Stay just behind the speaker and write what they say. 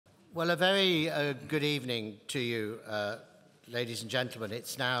Well, a very good evening to you, ladies and gentlemen.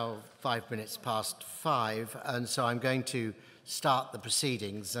 It's now 5 minutes past 5, and so I'm going to start the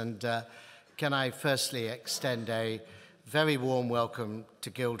proceedings. And can I firstly extend a very warm welcome to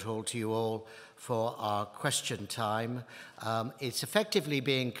Guildhall to you all for our question time. It's effectively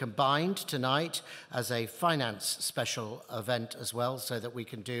being combined tonight as a finance special event as well, so that we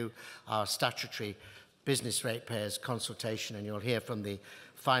can do our statutory business ratepayers consultation, and you'll hear from the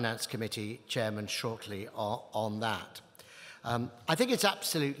Finance Committee Chairman shortly on that. I think it's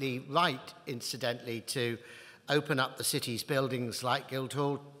absolutely right, incidentally, to open up the city's buildings like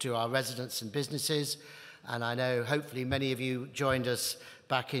Guildhall to our residents and businesses. And I know hopefully many of you joined us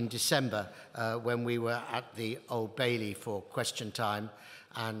back in December when we were at the Old Bailey for question time.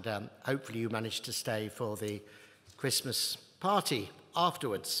 And hopefully you managed to stay for the Christmas party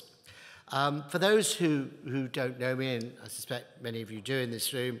afterwards. For those who don't know me, and I suspect many of you do in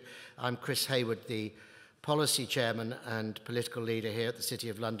this room, I'm Chris Hayward, the Policy Chairman and Political Leader here at the City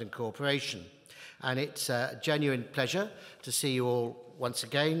of London Corporation. And it's a genuine pleasure to see you all once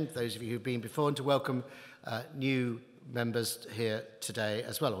again, those of you who've been before, and to welcome new members here today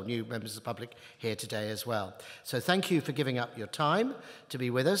as well, or new members of the public here today as well. So thank you for giving up your time to be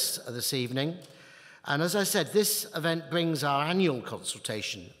with us this evening. And as I said, this event brings our annual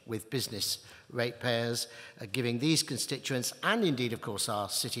consultation with business ratepayers, giving these constituents and indeed, of course, our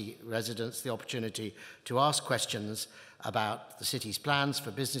city residents the opportunity to ask questions about the city's plans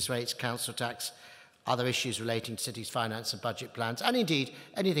for business rates, council tax, other issues relating to city's finance and budget plans, and indeed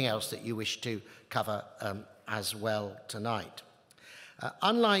anything else that you wish to cover as well tonight.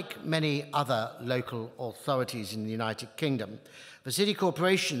 Unlike many other local authorities in the United Kingdom, the City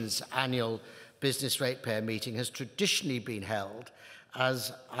Corporation's annual business ratepayer meeting has traditionally been held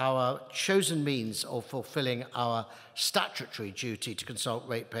as our chosen means of fulfilling our statutory duty to consult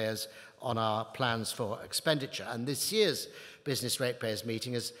ratepayers on our plans for expenditure. And this year's business ratepayers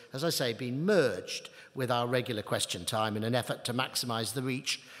meeting has, as I say, been merged with our regular question time in an effort to maximise the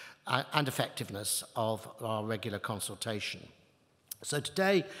reach and effectiveness of our regular consultation. So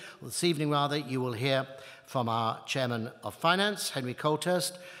today, or this evening rather, you will hear from our Chairman of Finance, Henry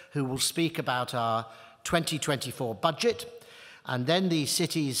Colthurst, who will speak about our 2024 budget, and then the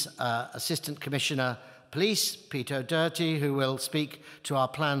City's Assistant Commissioner Police, Peter O'Doherty, who will speak to our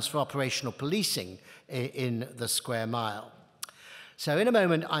plans for operational policing in the Square Mile. So in a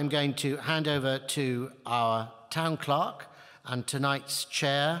moment, I'm going to hand over to our Town Clerk and tonight's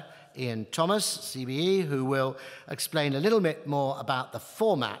Chair, Ian Thomas, CBE, who will explain a little bit more about the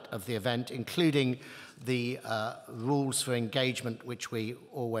format of the event, including the rules for engagement, which we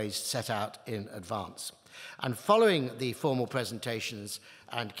always set out in advance. And following the formal presentations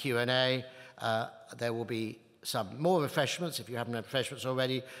and Q&A, there will be some more refreshments, if you haven't had refreshments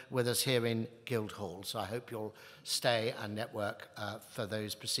already, with us here in Guildhall. So I hope you'll stay and network for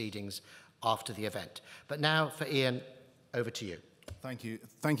those proceedings after the event. But now for Ian, over to you. Thank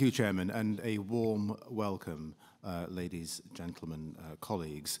you, Chairman, and a warm welcome, ladies, gentlemen,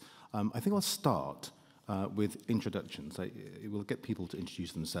 colleagues. I think I'll start with introductions. It will get people to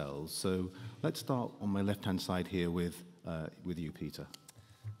introduce themselves. So let's start on my left-hand side here with you, Peter.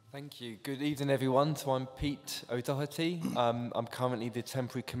 Thank you. Good evening, everyone. So I'm Pete O'Doherty. I'm currently the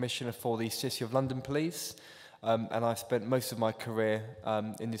Temporary Commissioner for the City of London Police, and I've spent most of my career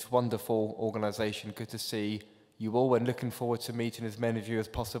in this wonderful organisation. Good to see you all, and looking forward to meeting as many of you as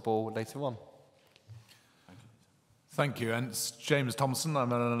possible later on. Thank you. And it's James Thompson.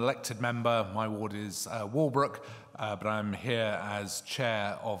 I'm an elected member. My ward is Walbrook, but I'm here as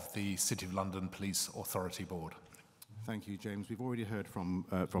Chair of the City of London Police Authority Board. Thank you, James. We've already heard from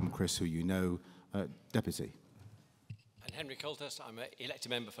Chris, who you know. Deputy. And Henry Colthurst. I'm an elected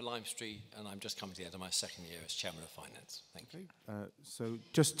member for Lime Street, and I'm just coming to the end of my second year as Chairman of Finance. Thank you. So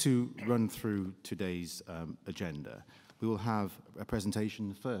just to run through today's agenda, we will have a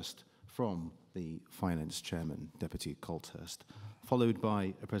presentation first from the Finance Chairman, Deputy Colthurst, followed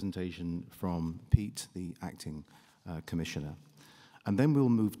by a presentation from Pete, the Acting Commissioner. And then we'll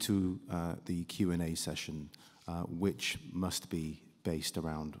move to the Q&A session, which must be based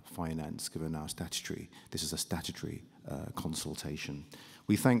around finance, given our statutory. This is a statutory consultation.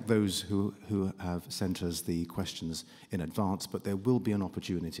 We thank those who have sent us the questions in advance, but there will be an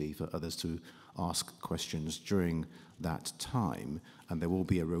opportunity for others to ask questions during that time, and there will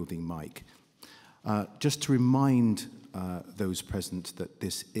be a roving mic. Just to remind those present that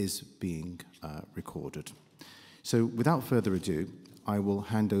this is being recorded. So without further ado, I will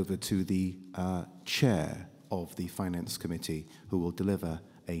hand over to the Chair of the Finance Committee, who will deliver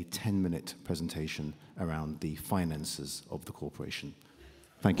a 10-minute presentation around the finances of the corporation.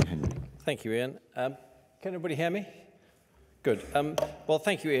 Thank you, Henry. Thank you, Ian. Can everybody hear me? Good. Well,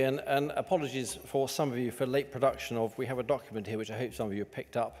 thank you, Ian, and apologies for some of you for late production of, we have a document here which I hope some of you have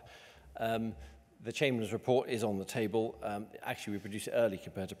picked up. The Chamberlain's report is on the table. Actually, we produced it early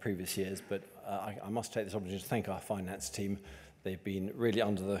compared to previous years, but I must take this opportunity to thank our finance team. They've been really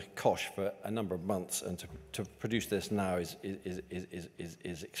under the cosh for a number of months, and to produce this now is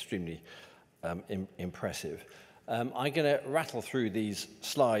extremely impressive. I'm going to rattle through these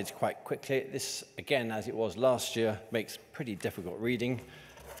slides quite quickly. This, again, as it was last year, makes pretty difficult reading.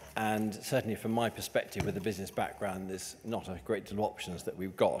 And certainly from my perspective, with a business background, there's not a great deal of options that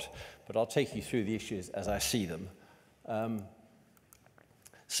we've got. But I'll take you through the issues as I see them.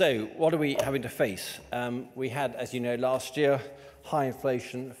 So what are we having to face? We had, as you know, last year, high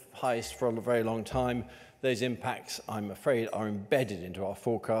inflation, highest for a very long time. Those impacts, I'm afraid, are embedded into our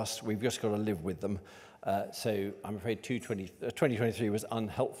forecasts. We've just got to live with them. So I'm afraid 2023 was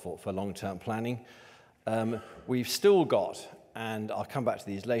unhelpful for long-term planning. We've still got, and I'll come back to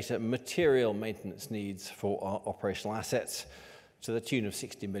these later, material maintenance needs for our operational assets to the tune of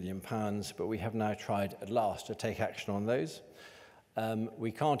 £60 million, but we have now tried at last to take action on those.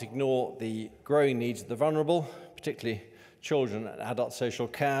 We can't ignore the growing needs of the vulnerable, particularly children and adult social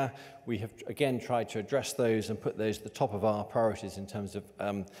care. We have again tried to address those and put those at the top of our priorities in terms of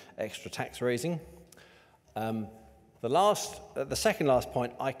extra tax raising. The second last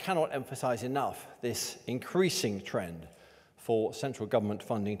point, I cannot emphasize enough this increasing trend for central government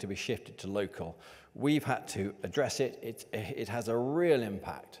funding to be shifted to local. We've had to address it. It has a real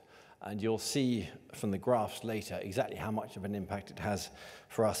impact, and you'll see from the graphs later exactly how much of an impact it has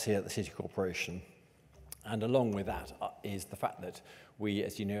for us here at the City Corporation. And along with that is the fact that we,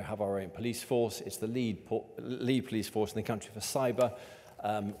 as you know, have our own police force. It's the lead police force in the country for cyber.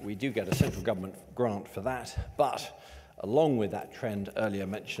 We do get a central government grant for that, but along with that trend earlier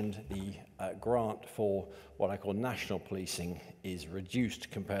mentioned, the grant for what I call national policing is reduced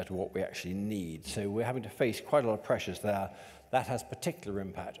compared to what we actually need. So we're having to face quite a lot of pressures there. That has particular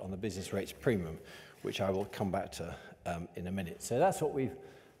impact on the business rates premium, which I will come back to in a minute. So that's what we've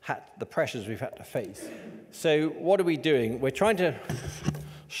had, the pressures we've had to face. So what are we doing? We're trying to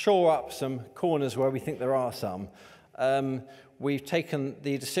shore up some corners where we think there are some. We've taken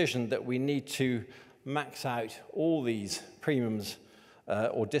the decision that we need to max out all these premiums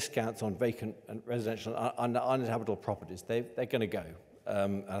or discounts on vacant and residential and uninhabitable properties. They're going to go.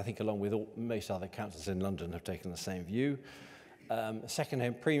 And I think along with most other councils in London have taken the same view.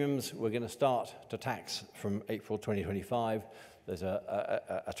 Second-hand premiums, we're going to start to tax from April 2025. There's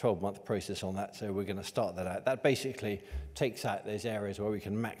a 12-month process on that, so we're going to start that out. That basically takes out those areas where we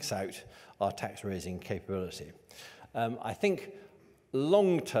can max out our tax-raising capability. I think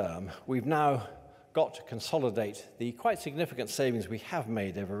long-term, we've now got to consolidate the quite significant savings we have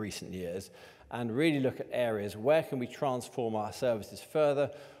made over recent years and really look at areas where can we transform our services further,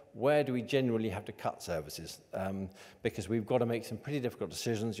 where do we genuinely have to cut services, because we've got to make some pretty difficult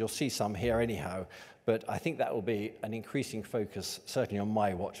decisions. You'll see some here anyhow, but I think that will be an increasing focus, certainly on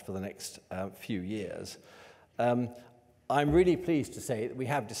my watch, for the next few years. I'm really pleased to say that we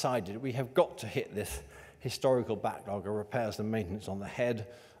have decided we have got to hit this historical backlog of repairs and maintenance on the head,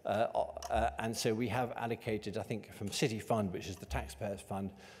 and so we have allocated, I think, from City Fund, which is the taxpayers' fund,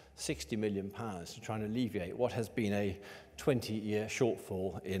 £60 million to try and alleviate what has been a 20-year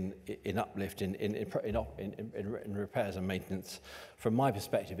shortfall in uplift in repairs and maintenance. From my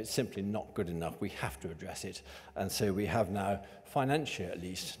perspective, it's simply not good enough. We have to address it. And so we have now, financially at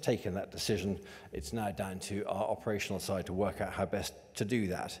least, taken that decision. It's now down to our operational side to work out how best to do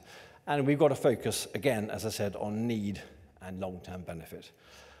that. And we've got to focus, again, as I said, on need and long-term benefit.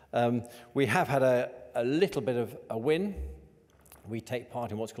 We have had a little bit of a win. We take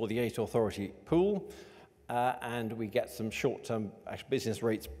part in what's called the 8 Authority pool, and we get some short-term business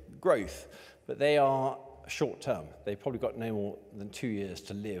rates growth, but they are short-term. They've probably got no more than 2 years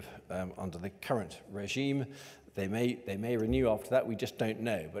to live under the current regime. They may renew after that, we just don't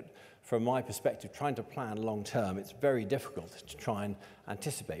know. But from my perspective, trying to plan long-term, it's very difficult to try and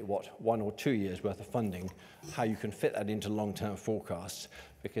anticipate what 1 or 2 years worth of funding, how you can fit that into long-term forecasts,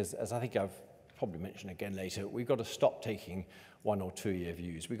 because as I think I've probably mention again later, we've got to stop taking 1 or 2 year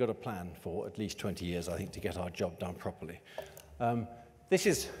views. We've got to plan for at least 20 years, I think, to get our job done properly. This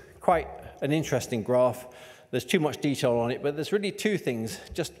is quite an interesting graph. There's too much detail on it, but there's really two things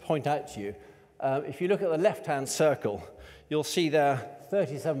just to point out to you. If you look at the left-hand circle, you'll see there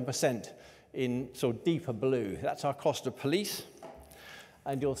 37% in sort of deeper blue. That's our cost of police.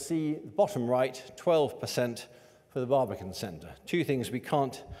 And you'll see bottom right, 12% for the Barbican Centre. Two things we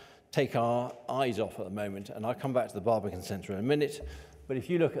can't take our eyes off at the moment, and I'll come back to the Barbican Centre in a minute, But if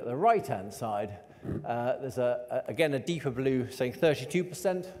you look at the right-hand side, there's, again, a deeper blue saying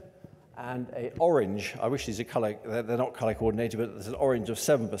 32%, and an orange, I wish these are colour, they're not colour coordinated, but there's an orange of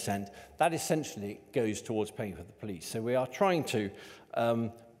 7%. That essentially goes towards paying for the police. So we are trying to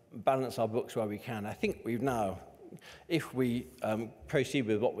balance our books where we can. I think we've now, if we proceed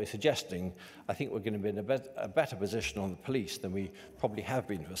with what we're suggesting, I think we're going to be in a better position on the police than we probably have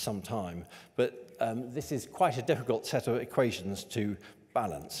been for some time. But this is quite a difficult set of equations to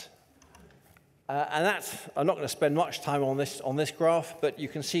balance. And that's, I'm not going to spend much time on this graph, but you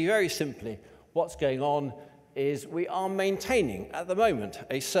can see very simply what's going on is we are maintaining, at the moment,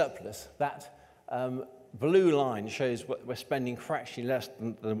 a surplus. That blue line shows what we're spending fractionally less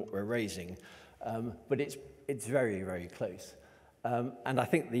than what we're raising, but it's very, very close. And I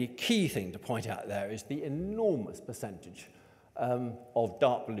think the key thing to point out there is the enormous percentage of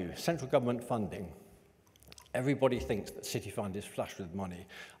dark blue, central government funding. Everybody thinks that City Fund is flush with money.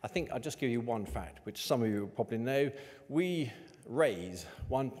 I think I'll just give you one fact, which some of you will probably know. We raise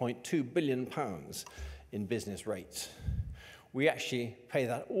 £1.2 billion in business rates. We actually pay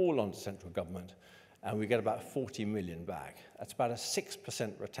that all onto central government, and we get about 40 million back. That's about a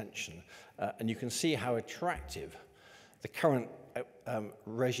 6% retention. And you can see how attractive the current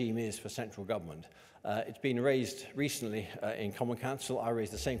regime is for central government. It's been raised recently in Common Council. I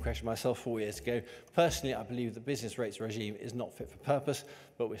raised the same question myself 4 years ago. Personally, I believe the business rates regime is not fit for purpose,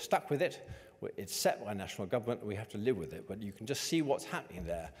 but we're stuck with it. It's set by national government, and we have to live with it. But you can just see what's happening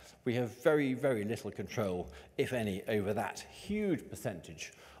there. We have very, very little control, if any, over that huge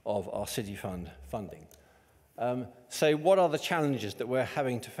percentage of our city fund funding. So what are the challenges that we're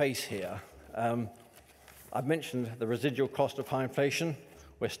having to face here? I've mentioned the residual cost of high inflation.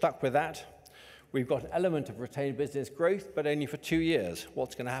 We're stuck with that. We've got an element of retained business growth, but only for 2 years.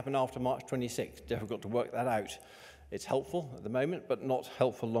 What's going to happen after March 26? Difficult to work that out. It's helpful at the moment, but not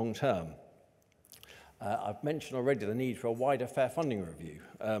helpful long term. I've mentioned already the need for a wider fair funding review.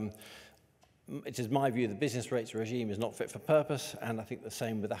 It is my view the business rates regime is not fit for purpose, and I think the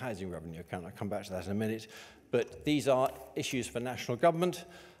same with the housing revenue account. I'll come back to that in a minute. But these are issues for national government,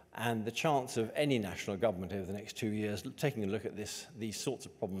 and the chance of any national government over the next 2 years taking a look at these sorts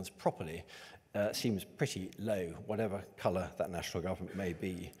of problems properly seems pretty low, whatever colour that national government may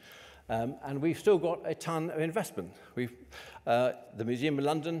be. And we've still got a ton of investment. The Museum of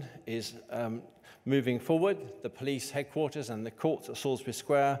London is moving forward. The police headquarters and the courts at Salisbury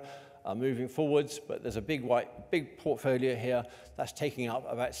Square are moving forwards, but there's a big portfolio here that's taking up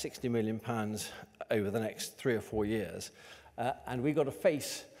about £60 million over the next 3 or 4 years. And we've got to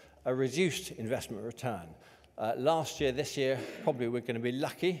face a reduced investment return. Last year, this year, probably we're going to be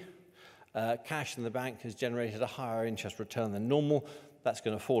lucky. Cash in the bank has generated a higher interest return than normal. That's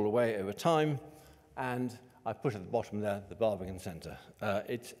going to fall away over time. And I put at the bottom there the Barbican Centre.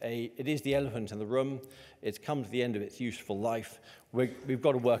 It is the elephant in the room. It's come to the end of its useful life. We've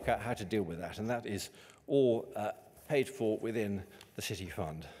got to work out how to deal with that, and that is all paid for within the City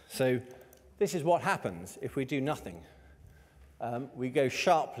Fund. So this is what happens if we do nothing. We go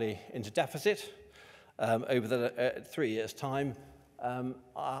sharply into deficit over the 3 years' time.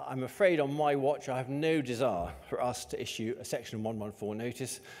 I'm afraid on my watch I have no desire for us to issue a Section 114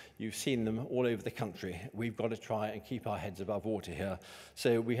 notice. You've seen them all over the country. We've got to try and keep our heads above water here.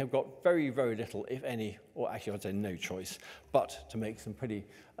 So we have got very, very little, if any, or actually I'd say no choice, but to make some pretty,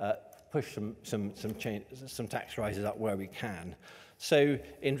 push some tax rises up where we can. So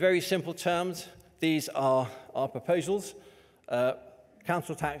in very simple terms, these are our proposals.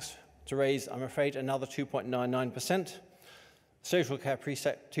 Council tax to raise, I'm afraid, another 2.99%. Social care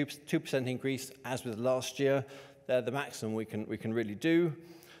preset, 2% increase, as with last year. They're the maximum we can really do.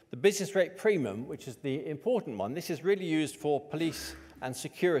 The business rate premium, which is the important one, this is really used for police and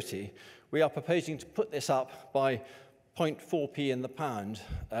security. We are proposing to put this up by 0.4p in the pound.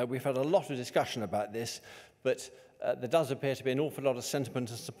 We've had a lot of discussion about this, but there does appear to be an awful lot of sentiment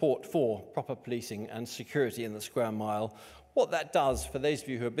and support for proper policing and security in the square mile. What that does, for those of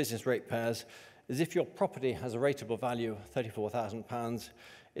you who are business rate payers, is if your property has a rateable value of £34,000,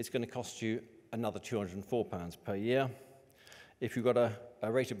 it's going to cost you another £204 per year. If you've got a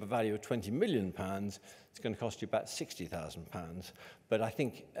rateable value of £20 million, it's going to cost you about £60,000. But I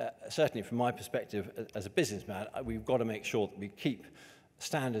think, certainly from my perspective as a businessman, we've got to make sure that we keep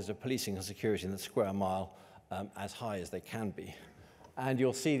standards of policing and security in the square mile as high as they can be. And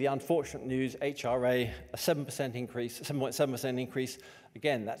you'll see the unfortunate news, HRA, a 7% increase, 7.7% increase.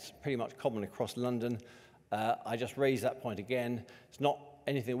 Again, that's pretty much common across London. I just raised that point again. It's not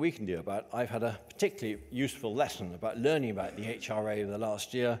anything we can do about it. I've had a particularly useful lesson about learning about the HRA over the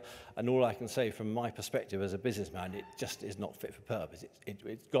last year, and all I can say from my perspective as a businessman, it just is not fit for purpose.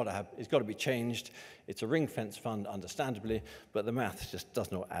 It's got to be changed. It's a ring-fence fund, understandably, but the maths just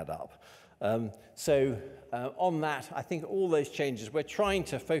does not add up. On that, I think all those changes, we're trying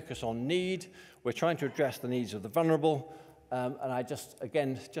to focus on need, we're trying to address the needs of the vulnerable, and I just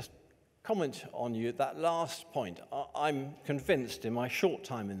comment on you that last point. I'm convinced in my short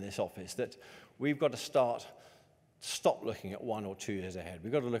time in this office that we've got to stop looking at 1 or 2 years ahead.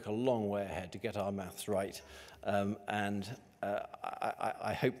 We've got to look a long way ahead to get our maths right, and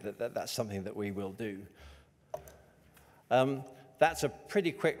I hope that that's something that we will do. That's a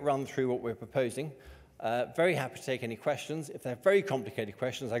pretty quick run through what we're proposing. Very happy to take any questions. If they're very complicated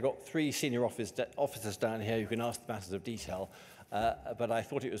questions, I've got 3 senior officers down here who can ask the matters of detail. But I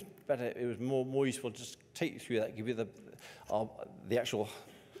thought it was more useful to just take you through that, give you the actual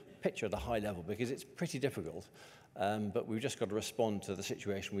picture at a high level, because it's pretty difficult. But we've just got to respond to the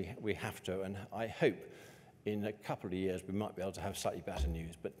situation we have to, and I hope in a couple of years we might be able to have slightly better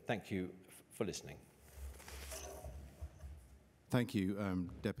news. But thank you for listening. Thank you,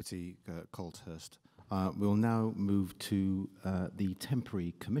 Deputy Colthurst. We'll now move to the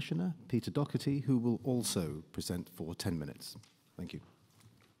Temporary Commissioner, Peter Doherty, who will also present for 10 minutes. Thank you.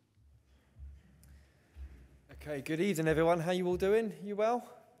 Okay, good evening, everyone. How you all doing? You well?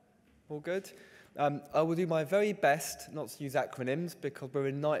 All good? I will do my very best not to use acronyms, because we're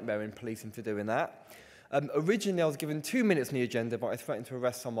a nightmare in policing for doing that. Originally, I was given 2 minutes on the agenda, but I threatened to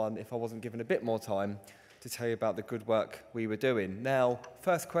arrest someone if I wasn't given a bit more time to tell you about the good work we were doing. Now,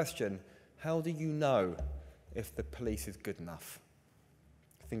 first question, how do you know if the police is good enough?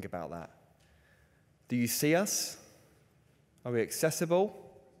 Think about that. Do you see us? Are we accessible?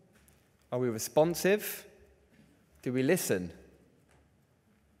 Are we responsive? Do we listen?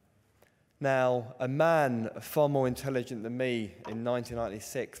 Now, a man far more intelligent than me in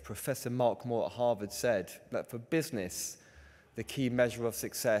 1996, Professor Mark Moore at Harvard, said that for business, the key measure of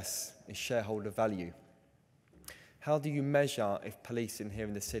success is shareholder value. How do you measure if policing here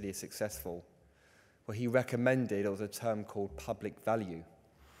in the city is successful? Well, he recommended, it was a term called public value.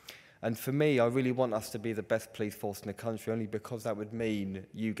 And for me, I really want us to be the best police force in the country, only because that would mean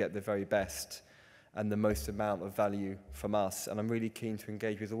you get the very best and the most amount of value from us. And I'm really keen to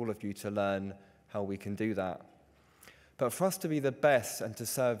engage with all of you to learn how we can do that. But for us to be the best and to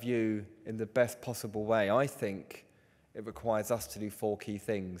serve you in the best possible way, I think it requires us to do 4 key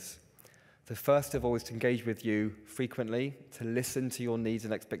things. The first of all is to engage with you frequently, to listen to your needs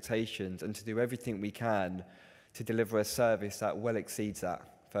and expectations, and to do everything we can to deliver a service that well exceeds that,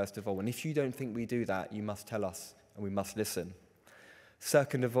 first of all. And if you don't think we do that, you must tell us, and we must listen.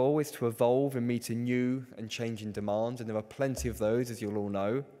 Second of all is to evolve and meet new and changing demands, and there are plenty of those, as you'll all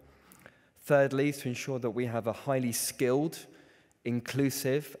know. Thirdly is to ensure that we have a highly skilled,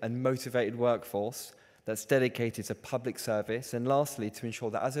 inclusive, and motivated workforce that's dedicated to public service. And lastly, to ensure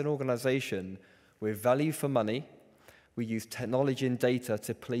that as an organisation, we're value for money, we use technology and data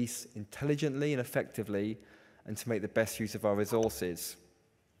to police intelligently and effectively, and to make the best use of our resources.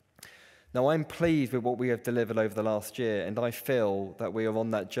 Now, I'm pleased with what we have delivered over the last year, and I feel that we are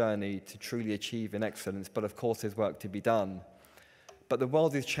on that journey to truly achieve in excellence, but of course there's work to be done. But the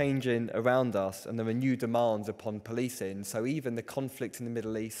world is changing around us, and there are new demands upon policing. So even the conflict in the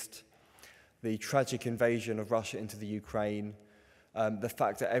Middle East, the tragic invasion of Russia into the Ukraine, the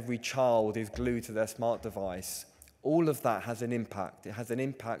fact that every child is glued to their smart device, all of that has an impact. It has an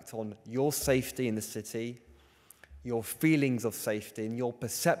impact on your safety in the city, your feelings of safety, and your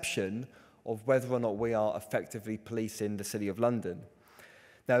perception of whether or not we are effectively policing the City of London.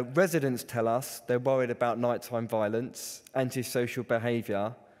 Now, residents tell us they're worried about nighttime violence, antisocial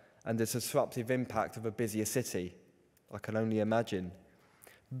behaviour, and the disruptive impact of a busier city. I can only imagine.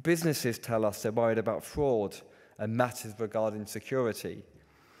 Businesses tell us they're worried about fraud and matters regarding security.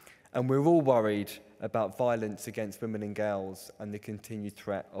 And we're all worried about violence against women and girls and the continued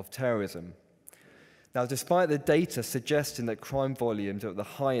threat of terrorism. Now, despite the data suggesting that crime volumes are at the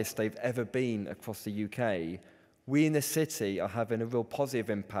highest they've ever been across the UK, we in the city are having a real positive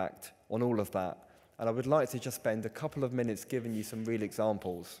impact on all of that. And I would like to just spend a couple of minutes giving you some real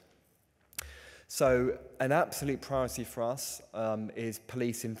examples. So an absolute priority for us is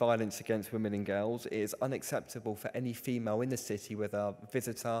policing violence against women and girls. It is unacceptable for any female in the city, whether a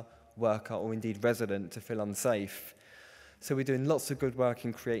visitor, worker, or indeed resident, to feel unsafe. So we're doing lots of good work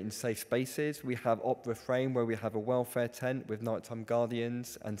in creating safe spaces. We have Opera Frame, where we have a welfare tent with nighttime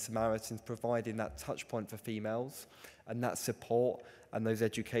guardians and Samaritans providing that touch point for females and that support and those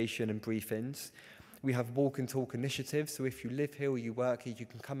education and briefings. We have walk and talk initiatives, so if you live here or you work here, you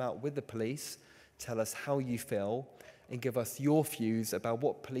can come out with the police, tell us how you feel, and give us your views about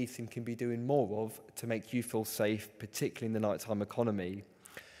what policing can be doing more of to make you feel safe, particularly in the nighttime economy.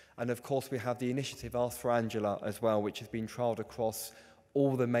 And of course, we have the initiative Ask for Angela as well, which has been trialled across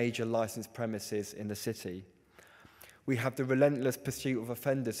all the major licensed premises in the city. We have the relentless pursuit of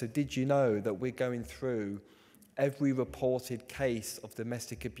offenders. So did you know that we're going through every reported case of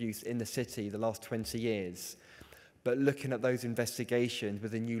domestic abuse in the city the last 20 years, but looking at those investigations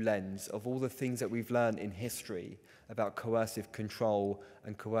with a new lens of all the things that we've learned in history about coercive control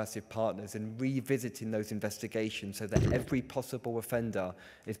and coercive partners, and revisiting those investigations so that every possible offender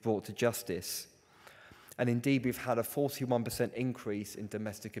is brought to justice. And indeed, we've had a 41% increase in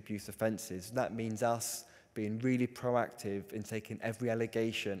domestic abuse offences. That means us being really proactive in taking every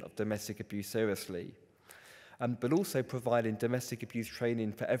allegation of domestic abuse seriously. But also providing domestic abuse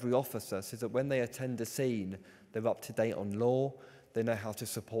training for every officer so that when they attend a scene, they're up to date on law, they know how to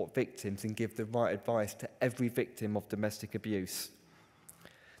support victims and give the right advice to every victim of domestic abuse.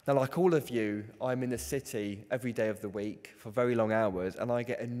 Now, like all of you, I'm in the city every day of the week for very long hours, and I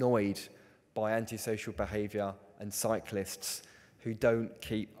get annoyed by antisocial behaviour and cyclists who don't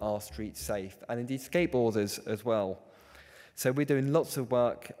keep our streets safe, and indeed skateboarders as well. So we're doing lots of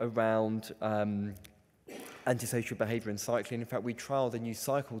work around antisocial behaviour and cycling. In fact, we trialled a new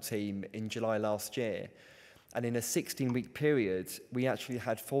cycle team in July last year, and in a 16-week period, we actually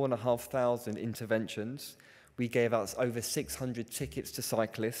had 4,500 interventions. We gave out over 600 tickets to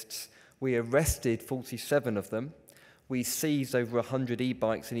cyclists. We arrested 47 of them. We seized over 100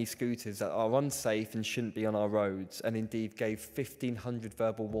 e-bikes and e-scooters that are unsafe and shouldn't be on our roads, and indeed gave 1,500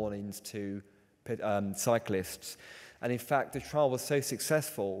 verbal warnings to cyclists. And in fact, the trial was so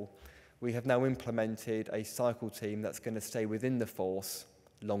successful, we have now implemented a cycle team that's going to stay within the force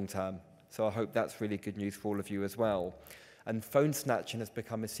long term. So I hope that's really good news for all of you as well. And phone snatching has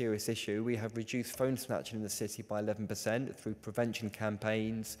become a serious issue. We have reduced phone snatching in the city by 11% through prevention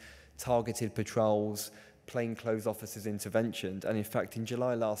campaigns, targeted patrols, plainclothes officers' interventions, and in fact, in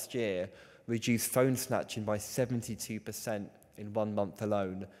July last year, reduced phone snatching by 72% in 1 month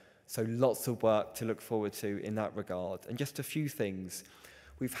alone. So lots of work to look forward to in that regard. And just a few things.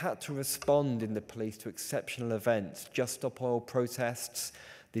 We've had to respond in the police to exceptional events, Just Stop Oil protests,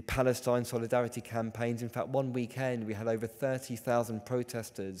 the Palestine solidarity campaigns. In fact, one weekend we had over 30,000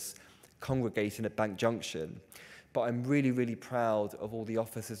 protesters congregating at Bank Junction. But I'm really, really proud of all the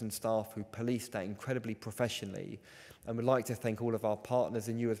officers and staff who policed that incredibly professionally. And we'd like to thank all of our partners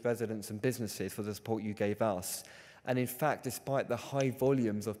and you as residents and businesses for the support you gave us. And in fact, despite the high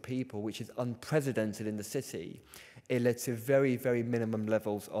volumes of people, which is unprecedented in the city, it led to very, very minimum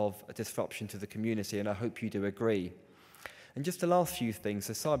levels of disruption to the community, and I hope you do agree. And just the last few things,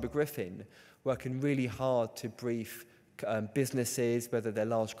 so Cyber Griffin, working really hard to brief businesses, whether they're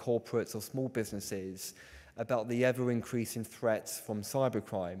large corporates or small businesses, about the ever-increasing threats from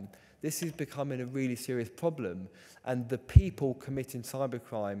cybercrime. This is becoming a really serious problem, and the people committing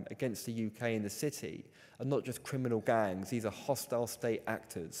cybercrime against the UK and the city are not just criminal gangs, these are hostile state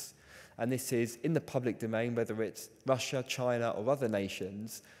actors. And this is in the public domain, whether it's Russia, China, or other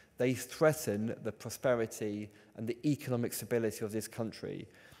nations. They threaten the prosperity and the economic stability of this country.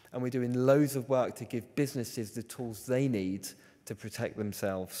 And we're doing loads of work to give businesses the tools they need to protect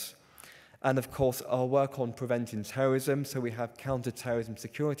themselves. And of course, our work on preventing terrorism. So we have counter-terrorism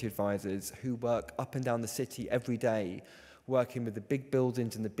security advisors who work up and down the city every day, working with the big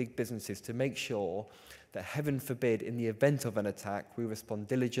buildings and the big businesses to make sure that, heaven forbid, in the event of an attack, we respond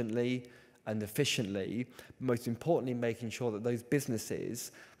diligently and efficiently, but most importantly, making sure that those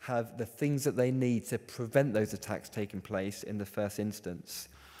businesses have the things that they need to prevent those attacks taking place in the first instance.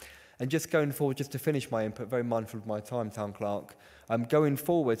 And just going forward, just to finish my input, very mindful of my time, Town Clerk, going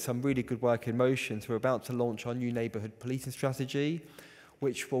forward, some really good work in motion. So we're about to launch our new neighbourhood policing strategy,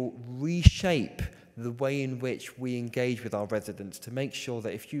 which will reshape the way in which we engage with our residents to make sure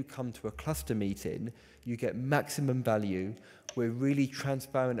that if you come to a cluster meeting, you get maximum value. We're really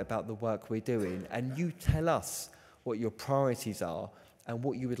transparent about the work we're doing, and you tell us what your priorities are and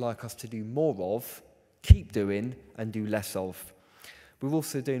what you would like us to do more of, keep doing, and do less of. We're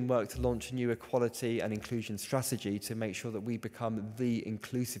also doing work to launch a new equality and inclusion strategy to make sure that we become the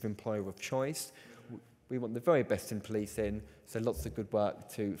inclusive employer of choice. We want the very best in policing, so lots of good work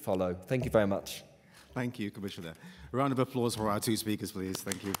to follow. Thank you very much. Thank you, Commissioner. A round of applause for our two speakers, please.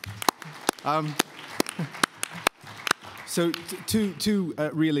 Thank you. So two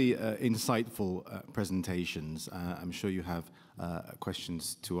really insightful presentations. I'm sure you have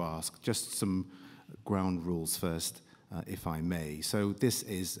questions to ask. Just some ground rules first, if I may. So this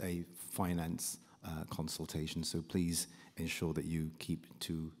is a finance consultation, so please ensure that you keep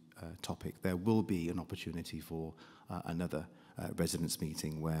to topic. There will be an opportunity for another residents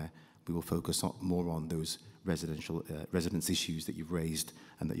meeting where we will focus more on those residence issues that you've raised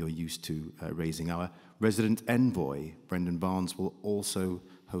and that you're used to raising. Our resident envoy, Brendan Barnes, will also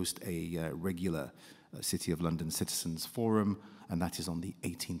host a regular City of London Citizens Forum, and that is on the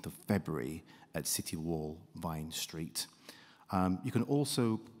 18th of February at City Wall, Vine Street. You can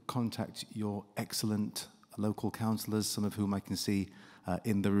also contact your excellent local councillors, some of whom I can see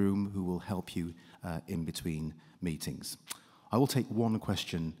in the room, who will help you in between meetings. I will take one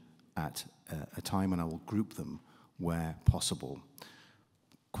question at a time, and I will group them where possible.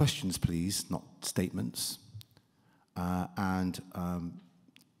 Questions, please, not statements.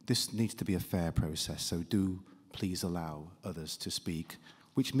 This needs to be a fair process, so do please allow others to speak,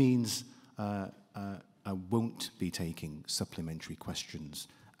 which means I won't be taking supplementary questions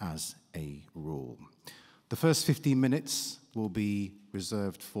as a rule. The first 15 minutes will be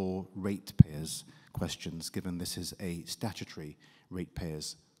reserved for ratepayers questions, given this is a statutory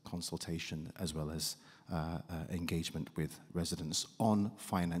ratepayers consultation as well as engagement with residents on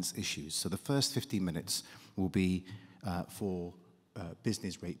finance issues. So the first 15 minutes will be for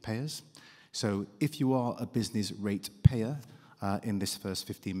business ratepayers. So if you are a business ratepayer in this first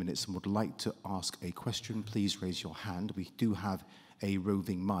 15 minutes and would like to ask a question, please raise your hand. We do have a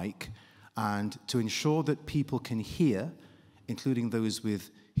roving mic. And to ensure that people can hear, including those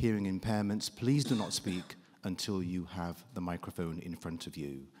with hearing impairments, please do not speak until you have the microphone in front of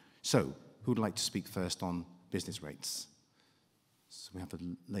you. So, who would like to speak first on business rates? So we have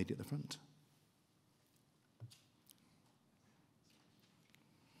the lady at the front.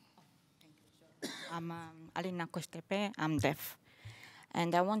 I'm Alina Kostepe, I'm deaf.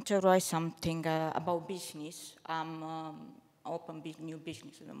 And I want to write something about business. I'm open new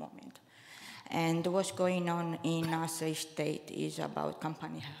business at the moment. And what's going on in our state is about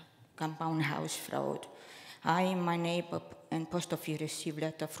compound house fraud. I, my neighbor, and post office received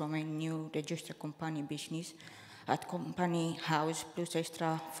letter from a new registered company business at company house plus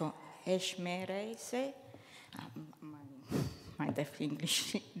extra for Eschmerese. My deaf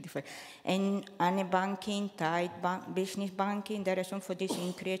English different. And any banking, tied business banking, the reason for this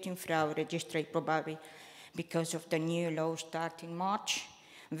in creating fraud registry probably because of the new law starting March.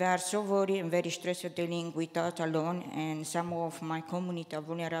 We are so worried and very stressed dealing with that alone, and some of my community are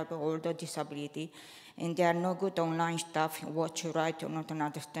vulnerable, older disability, and they are no good online stuff, what to write or not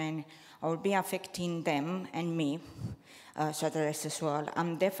understand, or be affecting them and me, as well.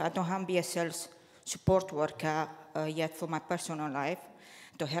 I'm deaf, I don't have BSL support worker yet for my personal life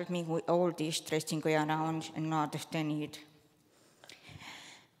to help me with all this stressing going around and not understanding it.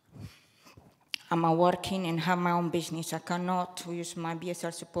 I'm working and have my own business. I cannot use my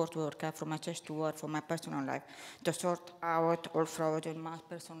BSL support worker from my chest to work for my personal life to sort out all fraud in my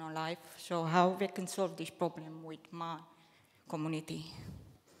personal life. So how we can solve this problem with my community?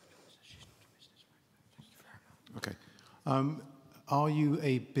 Okay. Are you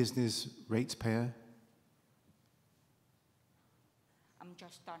a business ratepayer? I'm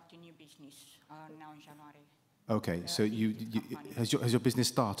just starting new business now in January. Okay, so has your business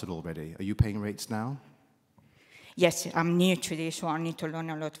started already? Are you paying rates now? Yes, I'm new to this, so I need to learn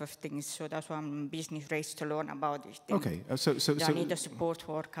a lot of things. So that's why I'm business rates to learn about this thing. Okay, so I need a support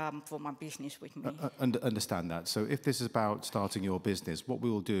worker for my business with me. Understand that. So if this is about starting your business, what we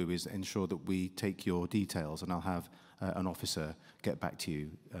will do is ensure that we take your details, and I'll have an officer get back to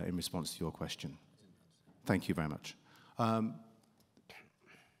you in response to your question. Thank you very much.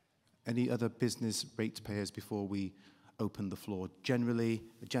 Any other business ratepayers before we open the floor? Generally,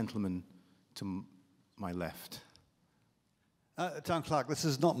 a gentleman to my left. Town Clerk, this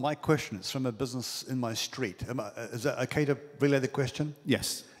is not my question. It's from a business in my street. Is that okay to relay the question?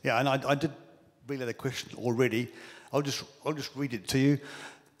 Yes. Yeah, and I did relay the question already. I'll just read it to you.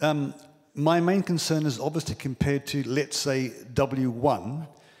 My main concern is obviously compared to, let's say, W1,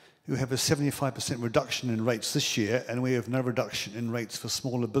 who have a 75% reduction in rates this year, and we have no reduction in rates for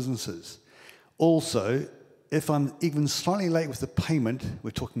smaller businesses. Also, if I'm even slightly late with the payment,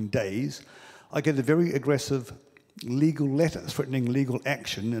 we're talking days, I get a very aggressive legal letter threatening legal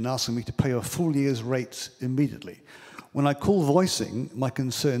action and asking me to pay a full year's rates immediately. When I call voicing my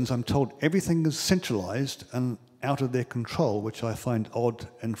concerns, I'm told everything is centralized and out of their control, which I find odd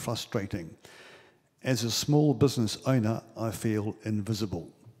and frustrating. As a small business owner, I feel invisible.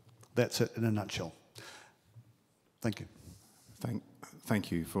 That's it in a nutshell. Thank you.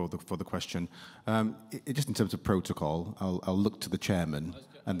 Thank you for the question. Just in terms of protocol, I'll look to the chairman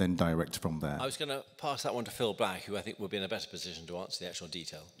and then direct from there. I was going to pass that one to Phil Black, who I think will be in a better position to answer the actual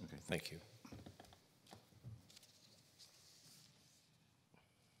detail. Okay. Thank you.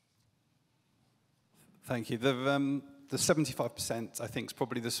 Thank you. The 75%, I think, is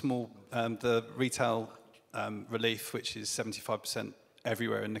probably the retail relief, which is 75%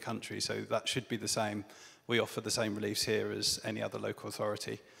 everywhere in the country. So that should be the same. We offer the same reliefs here as any other local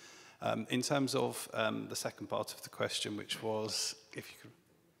authority. In terms of the second part of the question, which was, if you could,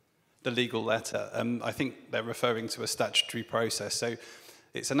 the legal letter, I think they're referring to a statutory process. So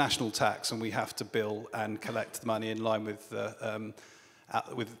it's a national tax, and we have to bill and collect the money in line with the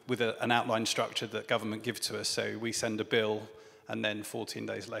an outline structure that government give to us. So we send a bill, and then 14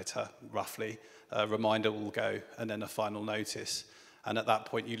 days later, roughly, a reminder will go, and then a final notice. And at that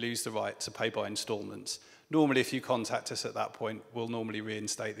point, you lose the right to pay by instalments. Normally, if you contact us at that point, we'll normally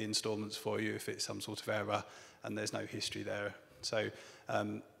reinstate the instalments for you if it's some sort of error and there's no history there. So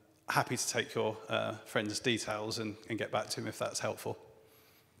happy to take your friend's details and get back to him if that's helpful.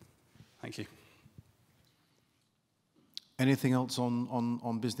 Thank you. Anything else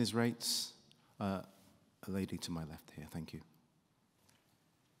on business rates? A lady to my left here, thank you.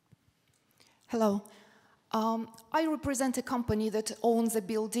 Hello. I represent a company that owns a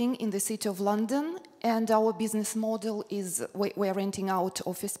building in the City of London, and our business model is we're renting out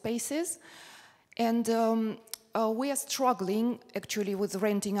office spaces. And we are struggling actually with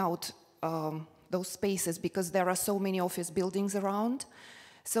renting out those spaces because there are so many office buildings around.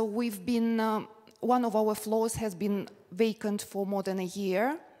 So we've been, one of our floors has been vacant for more than a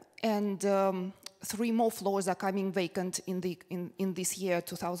year, and 3 more floors are coming vacant in this year,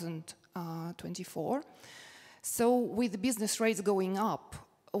 2024. So with business rates going up,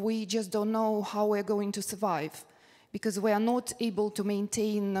 we just don't know how we're going to survive, because we are not able to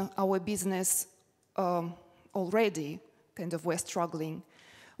maintain our business already. Kind of we're struggling.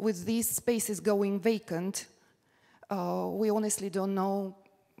 With these spaces going vacant, we honestly don't know,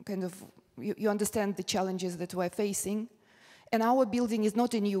 kind of, you understand the challenges that we're facing. And our building is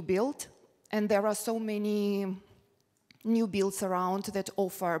not a new build, and there are so many new builds around that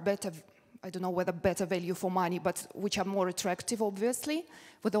offer better, I don't know whether better value for money, but which are more attractive, obviously,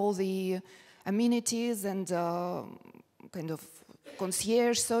 with all the amenities and kind of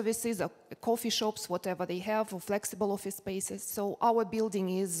concierge services, coffee shops, whatever they have, or flexible office spaces. So our building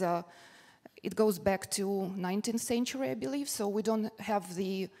is, it goes back to 19th century, I believe, so we don't have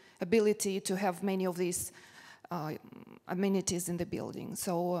the ability to have many of these amenities in the building.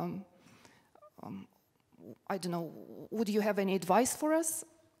 So I don't know, would you have any advice for us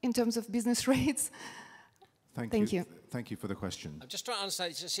in terms of business rates? Thank you. Thank you for the question. I'm just trying to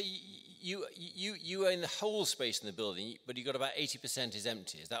understand. So see, you own the whole space in the building, but you've got about 80% is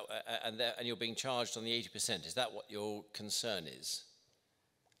empty. Is that and you're being charged on the 80%? Is that what your concern is?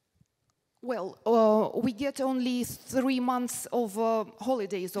 Well, we get only 3 months of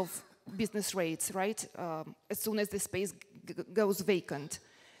holidays of business rates, right? As soon as the space goes vacant.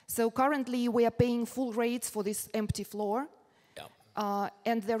 So currently we are paying full rates for this empty floor.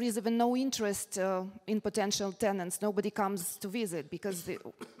 And there is even no interest in potential tenants. Nobody comes to visit because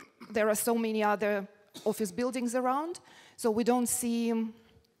there are so many other office buildings around. So we don't see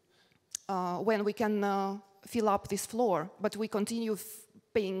when we can fill up this floor. But we continue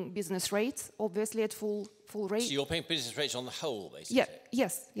paying business rates, obviously at full rate. So you're paying business rates on the whole, basically? Yeah,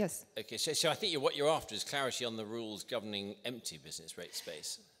 yes. Okay, so I think what you're after is clarity on the rules governing empty business rate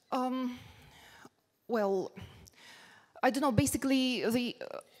space. Well, I don't know, basically,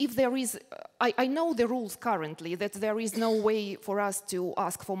 if there is, I know the rules currently, that there is no way for us to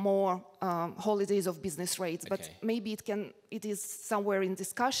ask for more holidays of business rates, but maybe it is somewhere in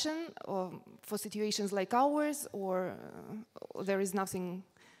discussion for situations like ours, or there is nothing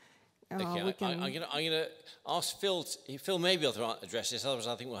we can... I'm going to ask Phil, Phil may be able to address this, otherwise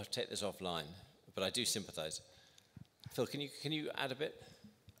I think we'll have to take this offline, but I do sympathise. Phil, can you add a bit?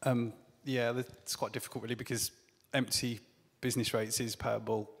 Yeah, it's quite difficult really, because empty business rates is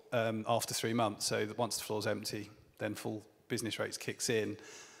payable after 3 months. So that once the floor's empty, then full business rates kicks in.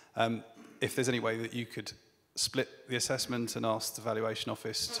 If there's any way that you could split the assessment and ask the valuation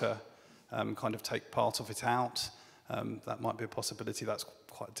office to kind of take part of it out, that might be a possibility. That's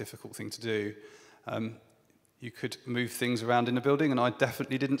quite a difficult thing to do. You could move things around in the building, and I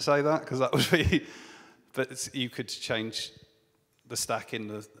definitely didn't say that, because that would be... But you could change the stack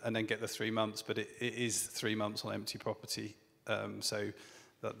and then get the 3 months, but it is 3 months on empty property, so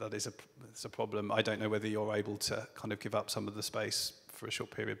that is a problem. I don't know whether you're able to kind of give up some of the space for a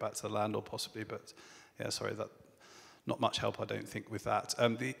short period back to the landlord possibly, but yeah, sorry, that not much help I don't think with that.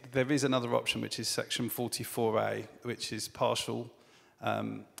 There is another option, which is section 44A, which is partial,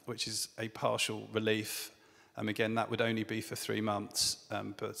 which is a partial relief. Again, that would only be for 3 months,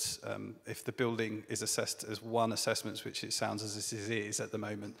 but if the building is assessed as one assessment, which it sounds as this is at the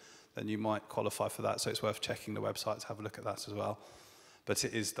moment, then you might qualify for that. So it's worth checking the website to have a look at that as well. But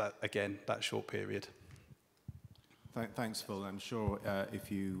it is that, again, that short period. Thanks, Phil. I'm sure if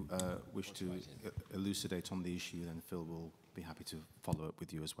you wish to elucidate on the issue, then Phil will be happy to follow up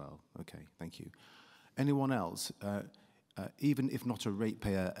with you as well. Okay, thank you. Anyone else, even if not a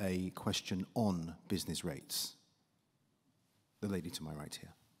ratepayer, a question on business rates? The lady to my right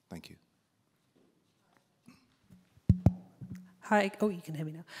here. Thank you. Hi. Oh, you can hear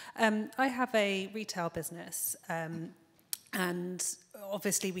me now. I have a retail business. And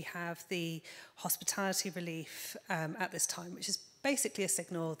obviously we have the hospitality relief at this time, which is basically a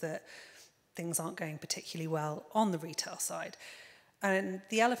signal that things aren't going particularly well on the retail side. And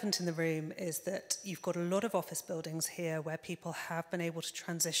the elephant in the room is that you've got a lot of office buildings here where people have been able to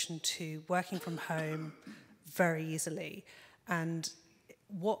transition to working from home very easily. And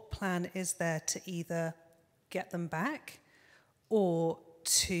what plan is there to either get them back or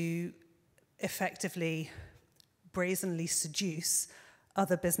to effectively brazenly seduce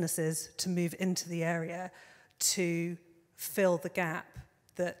other businesses to move into the area to fill the gap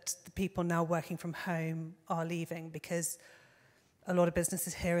that the people now working from home are leaving? Because a lot of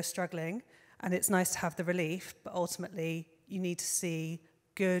businesses here are struggling, and it's nice to have the relief, but ultimately you need to see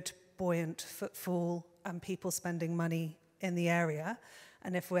good, buoyant footfall and people spending money in the area.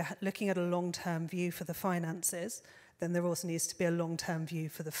 And if we're looking at a long-term view for the finances, then there also needs to be a long-term view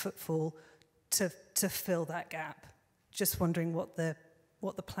for the footfall to fill that gap. Just wondering what the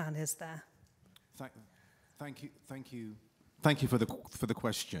plan is there. Thank you for the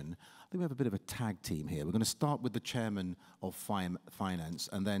question. I think we have a bit of a tag team here. We're going to start with the chairman of finance,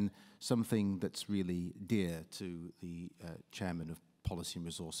 and then something that's really dear to the chairman of Policy and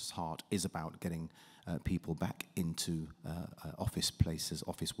Resources heart is about getting people back into office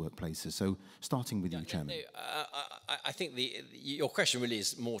workplaces. So starting with you, Chairman. I think your question really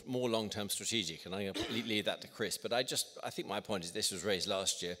is more long-term strategic, and I'm going to leave that to Chris. But I think my point is, this was raised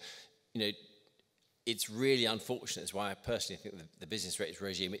last year. You know, it's really unfortunate. It's why I personally think the business rates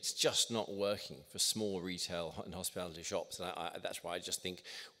regime, it's just not working for small retail and hospitality shops. And that's why I just think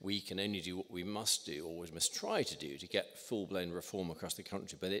we can only do what we must do, or we must try to do, to get full-blown reform across the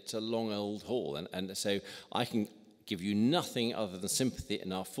country. But it's a long old haul. And so I can give you nothing other than sympathy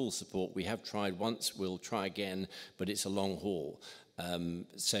and our full support. We have tried once, we'll try again, but it's a long haul.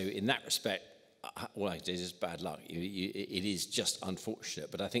 So in that respect, all I can say is just bad luck. It is just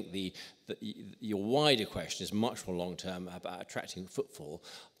unfortunate. But I think your wider question is much more long-term about attracting footfall.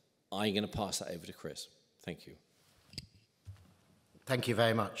 I'm going to pass that over to Chris. Thank you. Thank you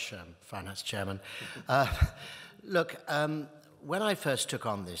very much, Finance Chairman. Look, when I first took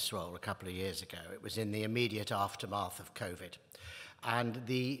on this role a couple of years ago, it was in the immediate aftermath of COVID. And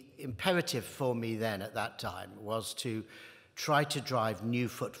the imperative for me then at that time was to try to drive new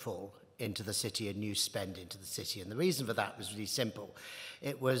footfall into the city and new spend into the city. And the reason for that was really simple.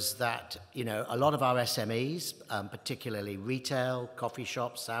 It was that, you know, a lot of our SMEs, particularly retail, coffee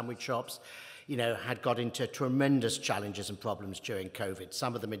shops, sandwich shops, you know, had got into tremendous challenges and problems during COVID.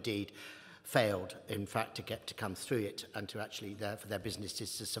 Some of them indeed failed, in fact, to come through it and to actually for their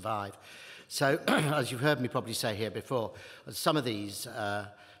businesses to survive. So, as you've heard me probably say here before, some of these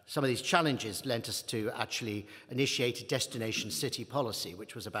challenges lent us to actually initiate a destination city policy,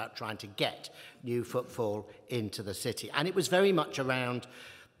 which was about trying to get new footfall into the city. And it was very much around,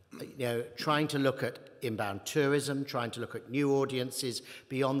 you know, trying to look at inbound tourism, trying to look at new audiences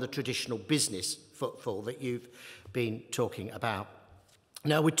beyond the traditional business footfall that you've been talking about.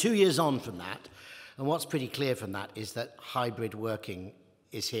 Now, we're 2 years on from that, and what's pretty clear from that is that hybrid working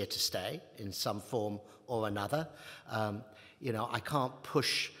is here to stay in some form or another. You know, I can't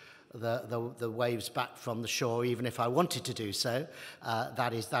push the waves back from the shore, even if I wanted to do so.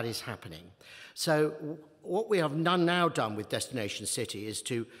 That is happening. So what we have now done with Destination City is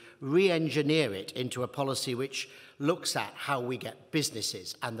to re-engineer it into a policy which looks at how we get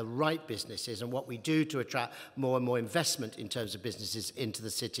businesses and the right businesses and what we do to attract more and more investment in terms of businesses into the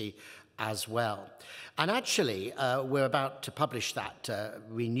city as well. And actually, we're about to publish that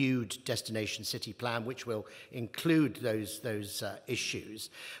renewed Destination City plan, which will include those issues.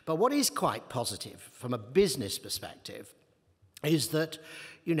 But what is quite positive from a business perspective is that,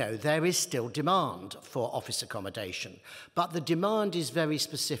 you know, there is still demand for office accommodation, but the demand is very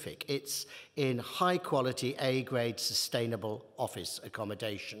specific. It's in high quality, A-grade, sustainable office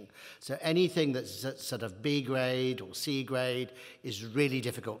accommodation. So anything that's sort of B grade or C grade is really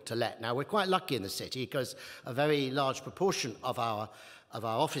difficult to let. Now, we're quite lucky in the city because a very large proportion of our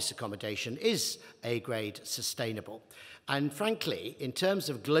office accommodation is A-grade sustainable. And frankly, in terms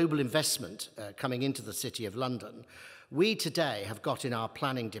of global investment coming into the City of London, We today have got in our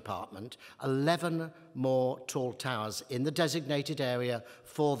planning department 11 more tall towers in the designated area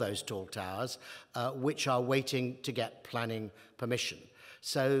for those tall towers, which are waiting to get planning permission.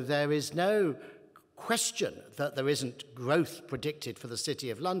 So there is no question that there isn't growth predicted for the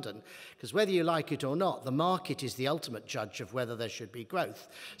City of London, because whether you like it or not, the market is the ultimate judge of whether there should be growth.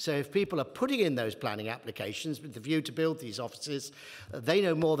 So if people are putting in those planning applications with the view to build these offices, they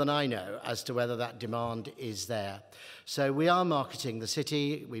know more than I know as to whether that demand is there. So we are marketing the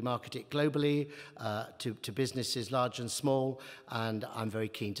city, we market it globally to businesses large and small, and I'm very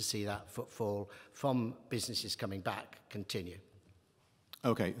keen to see that footfall from businesses coming back continue.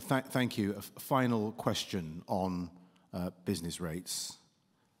 Okay, thank you. A final question on business rates.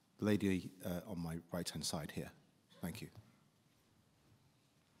 The lady on my right-hand side here. Thank you.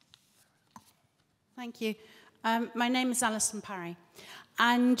 Thank you. My name is Alison Parry.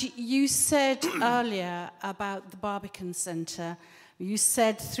 And you said earlier about the Barbican Centre, you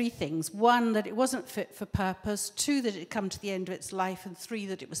said 3 things. 1, that it wasn't fit for purpose. 2, that it had come to the end of its life. And 3,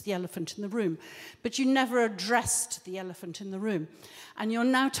 that it was the elephant in the room. But you never addressed the elephant in the room. And you're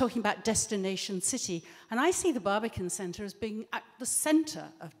now talking about Destination City. And I see the Barbican Centre as being at the centre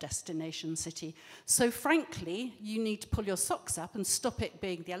of Destination City. So frankly, you need to pull your socks up and stop it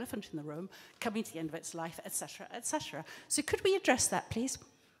being the elephant in the room, coming to the end of its life, etc., etc. So could we address that, please?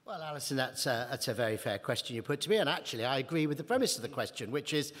 Well, Alison, that's a very fair question you put to me, and actually I agree with the premise of the question,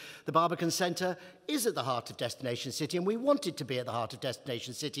 which is the Barbican Centre is at the heart of Destination City, and we want it to be at the heart of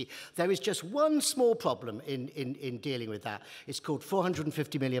Destination City. There is just one small problem in dealing with that. It's called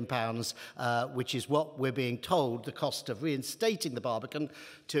 £450 million, which is what we're being told the cost of reinstating the Barbican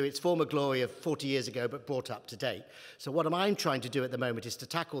to its former glory of 40 years ago, but brought up to date. So what I'm trying to do at the moment is to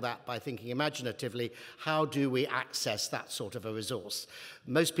tackle that by thinking imaginatively, how do we access that sort of a resource?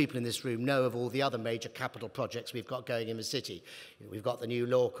 Most people in this room know of all the other major capital projects we've got going in the city. We've got the new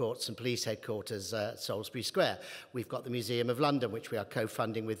law courts and police headquarters at Salisbury Square. We've got the Museum of London, which we are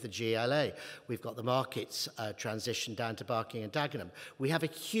co-funding with the GLA. We've got the markets transition down to Barking and Dagenham. We have a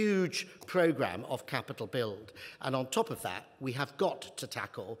huge programme of capital build. And on top of that, we have got to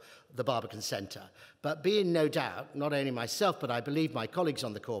tackle the Barbican Centre. But be in no doubt, not only myself, but I believe my colleagues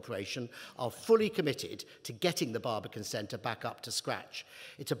on the corporation are fully committed to getting the Barbican Centre back up to scratch.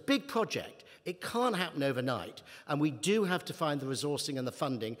 It's a big project. It can't happen overnight. And we do have to find the resourcing and the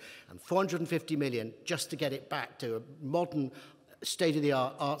funding, and 450 million just to get it back to a modern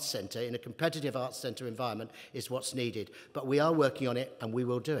state-of-the-art arts centre in a competitive arts centre environment is what's needed. But we are working on it, and we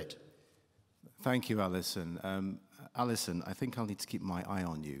will do it. Thank you, Alison. Alison, I think I'll need to keep my eye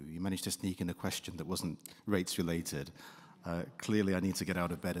on you. You managed to sneak in a question that wasn't rates-related. Clearly, I need to get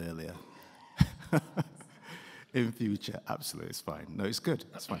out of bed earlier. In future, absolutely, it's fine. No, it's good,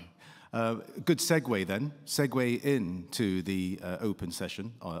 it's fine. Good segue then. Segue into the open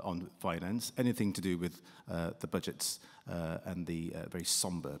session on finance. Anything to do with the budgets and the very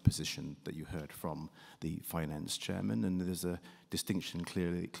sombre position that you heard from the finance chairman. And there's a distinction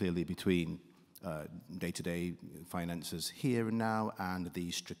clearly between day-to-day finances here and now and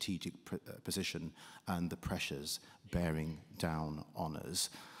the strategic position and the pressures bearing down on us.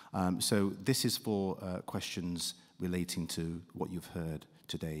 So this is for questions relating to what you've heard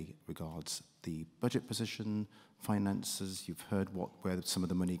today regards the budget position, finances. You've heard where some of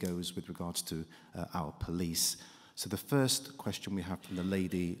the money goes with regards to our police. So the first question we have from the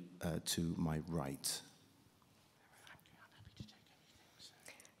lady to my right.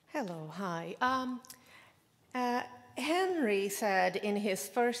 Hello, hi. Henry said in his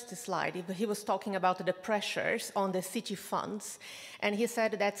first slide, he was talking about the pressures on the city funds, and he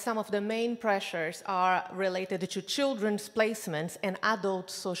said that some of the main pressures are related to children's placements and adult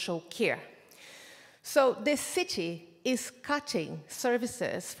social care. So the city is cutting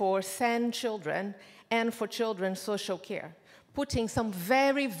services for SEN children and for children's social care, putting some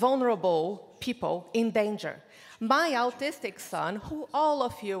very vulnerable people in danger. My autistic son, who all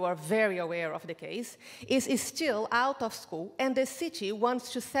of you are very aware of the case, is still out of school, and the city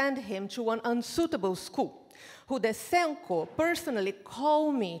wants to send him to an unsuitable school, who the Senko personally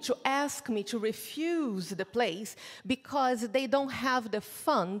called me to ask me to refuse the place because they don't have the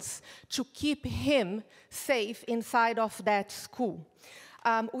funds to keep him safe inside of that school.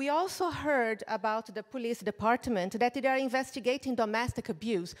 We also heard about the police department that they are investigating domestic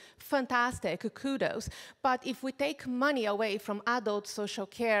abuse. Fantastic, kudos. But if we take money away from adult social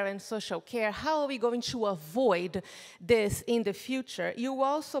care and social care, how are we going to avoid this in the future? You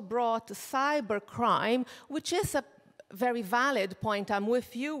also brought cybercrime, which is a very valid point. I'm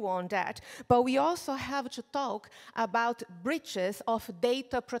with you on that. But we also have to talk about breaches of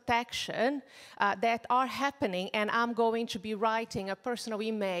data protection that are happening. And I'm going to be writing a personal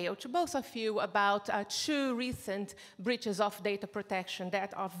email to both of you about 2 recent breaches of data protection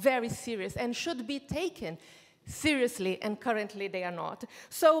that are very serious and should be taken seriously, and currently they are not.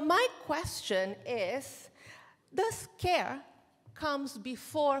 So my question is, does care comes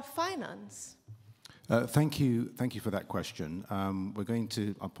before finance? Thank you for that question.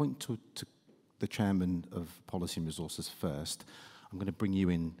 I'll point to the Chairman of Policy and Resources first. I'm going to bring you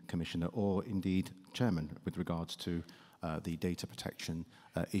in, Commissioner, or indeed Chairman, with regards to the data protection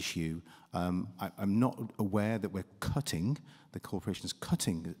issue. I'm not aware that the corporation is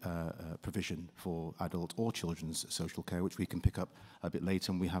cutting provision for adult or children's social care, which we can pick up a bit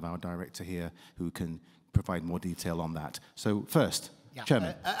later, and we have our director here who can provide more detail on that. So first, Yeah.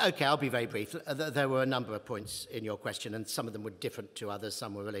 Chairman. Okay, I'll be very brief. There were a number of points in your question, and some of them were different to others.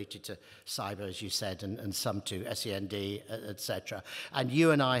 Some were related to cyber, as you said, and some to SEND, etc. And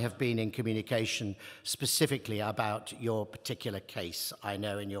you and I have been in communication specifically about your particular case, I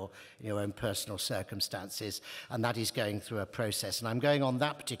know, in your own personal circumstances, and that is going through a process. And I'm going on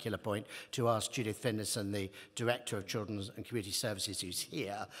that particular point to ask Judith Finlayson, the Director of Children's and Community Services, who's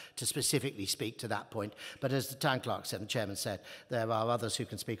here, to specifically speak to that point. But as the Town Clerk said, and the Chairman said, there are others who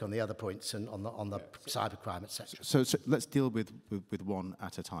can speak on the other points and on the cybercrime, etc. So let's deal with one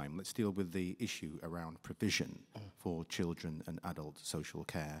at a time. Let's deal with the issue around provision for children and adult social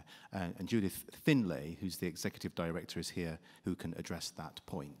care. And Judith Finlay, who's the Executive Director, is here who can address that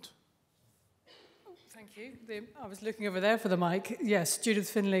point. Thank you. I was looking over there for the mic. Yes, Judith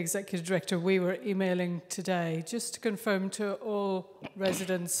Finlay, Executive Director. We were emailing today just to confirm to all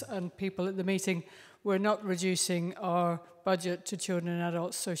residents and people at the meeting, we're not reducing our budget to children and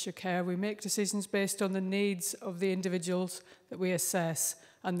adult social care. We make decisions based on the needs of the individuals that we assess,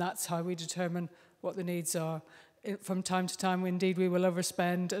 and that's how we determine what the needs are. From time to time, indeed, we will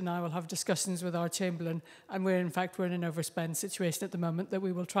overspend, and I will have discussions with our Chamberlain, and we're in an overspend situation at the moment that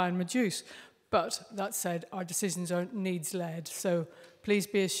we will try and reduce. But that said, our decisions are needs-led, so please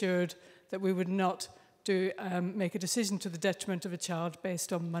be assured that we would not make a decision to the detriment of a child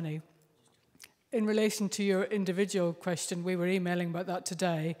based on money. In relation to your individual question, we were emailing about that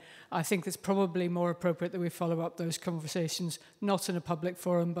today. I think it's probably more appropriate that we follow up those conversations, not in a public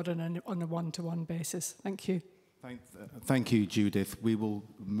forum, but on a one-to-one basis. Thank you. Thank you, Judith. We will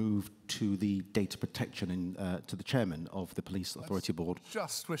move to the data protection and to the Chairman of the Police Authority Board.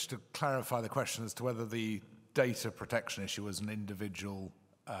 Just wish to clarify the question as to whether the data protection issue was an individual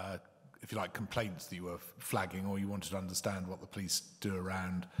if you like, complaints that you were flagging, or you wanted to understand what the police do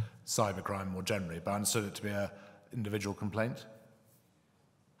around cybercrime more generally. But I understood it to be an individual complaint.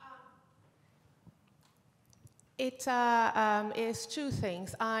 It is 2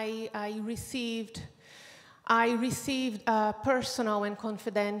 things. I received personal and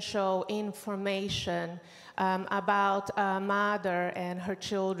confidential information about a mother and her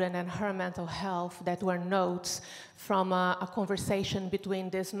children and her mental health that were notes from a conversation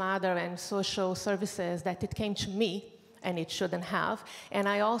between this mother and social services that it came to me, and it shouldn't have. And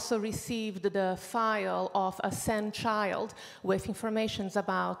I also received the file of a sent child with information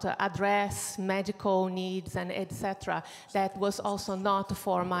about address, medical needs, and etc. That was also not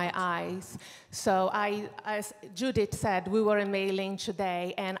for my eyes. So as Judith said, we were emailing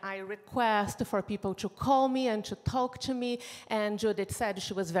today, and I request for people to call me and to talk to me. And Judith said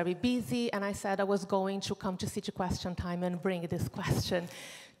she was very busy, and I said I was going to come to City Question Time and bring this question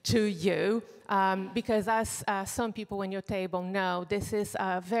to you, because as some people on your table know, this is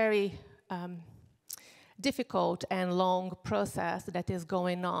a very difficult and long process that is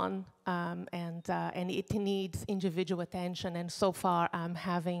going on, and it needs individual attention, and so far I'm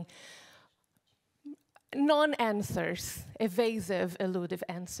having non-answers, evasive, elusive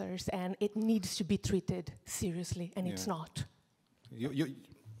answers, and it needs to be treated seriously, and it's not.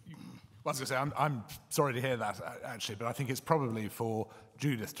 I was going to say, I'm sorry to hear that, actually, but I think it's probably for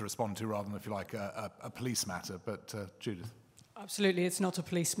Judith to respond to rather than, if you like, a police matter. But Judith. Absolutely, it's not a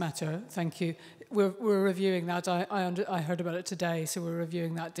police matter. Thank you. We're reviewing that. I heard about it today, so we're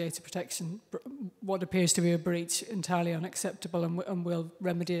reviewing that data protection. What appears to be a breach, entirely unacceptable, and we'll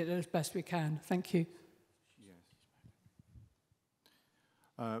remedy it as best we can. Thank you.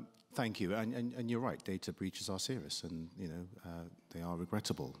 Thank you, and you're right. Data breaches are serious, and they are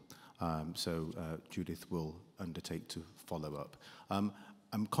regrettable. So Judith will undertake to follow up.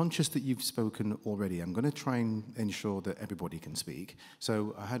 I'm conscious that you've spoken already. I'm going to try and ensure that everybody can speak.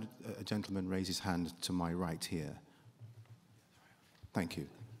 So I had a gentleman raise his hand to my right here. Thank you.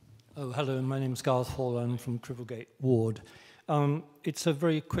 Oh, hello, my name's Garth Hall. I'm from Cripplegate Ward. It's a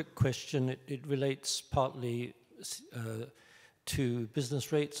very quick question. It relates partly to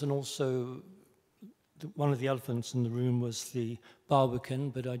business rates, and also one of the elephants in the room was the Barbican,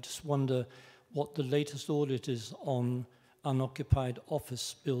 but I just wonder what the latest audit is on unoccupied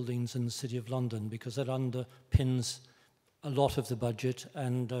office buildings in the City of London, because that underpins a lot of the budget,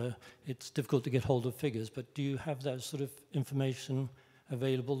 and it's difficult to get hold of figures. But do you have that sort of information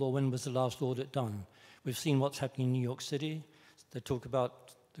available, or when was the last audit done? We've seen what's happening in New York City. They talk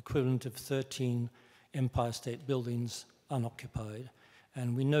about the equivalent of 13 Empire State buildings unoccupied,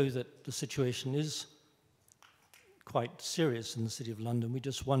 and we know that the situation is quite serious in the City of London. We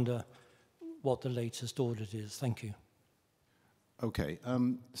just wonder what the latest audit is. Thank you. Okay,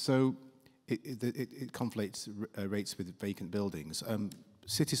 so it conflates rates with vacant buildings.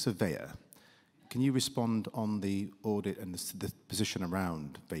 City Surveyor, can you respond on the audit and the position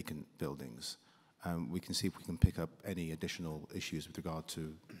around vacant buildings? We can see if we can pick up any additional issues with regard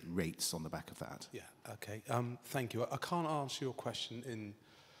to rates on the back of that. Yeah, okay. Thank you. I can't answer your question in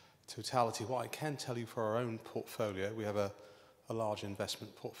totality. What I can tell you for our own portfolio, we have a large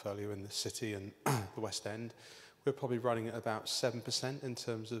investment portfolio in the city and the West End. We're probably running at about 7% in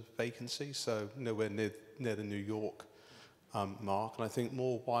terms of vacancy, so nowhere near the New York mark. And I think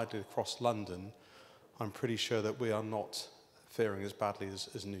more widely across London, I'm pretty sure that we are not faring as badly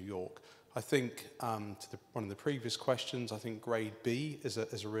as New York. I think to one of the previous questions, I think grade B is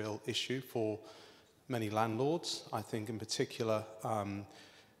a real issue for many landlords. I think in particular,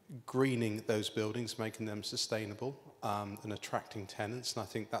 greening those buildings, making them sustainable and attracting tenants. And I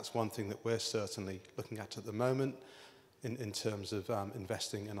think that's one thing that we're certainly looking at the moment in terms of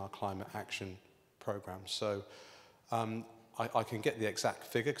investing in our climate action program. So I can get the exact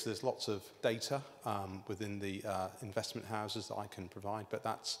figure because there's lots of data within the investment houses that I can provide, but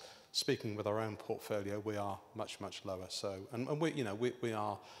that's speaking with our own portfolio, we are much lower. So, and we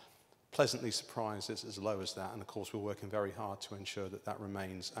are pleasantly surprised it's as low as that, and of course we're working very hard to ensure that that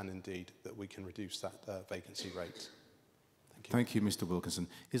remains, and indeed that we can reduce that vacancy rate. Thank you, Mr. Wilkinson.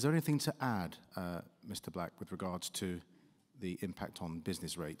 Is there anything to add, Mr. Black, with regards to the impact on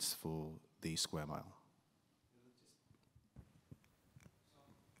business rates for the square mile?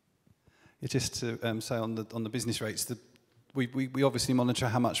 Yeah, just to say on the business rates, we obviously monitor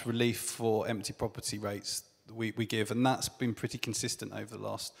how much relief for empty property rates we give, and that's been pretty consistent over the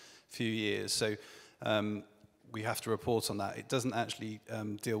last few years. So we have to report on that. It doesn't actually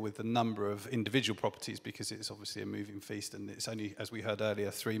deal with the number of individual properties because it's obviously a moving feast, and it's only, as we heard earlier,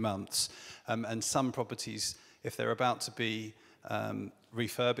 3 months. And some properties, if they're about to be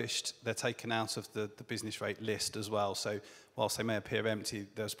refurbished, they're taken out of the business rate list as well. So whilst they may appear empty,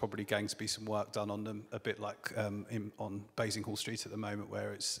 there's probably going to be some work done on them, a bit like on Basinghall Street at the moment,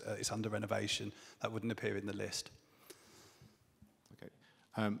 where it's under renovation. That wouldn't appear in the list.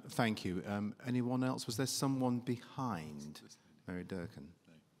 Okay, thank you. Anyone else? Was there someone behind Mary Durkin?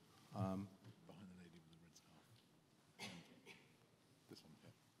 Behind the lady with the red scarf. This one,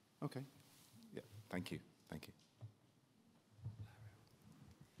 yeah. Okay. Yeah. Thank you. Thank you.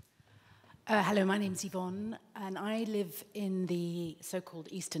 Hello, my name's Yvonne, and I live in the so-called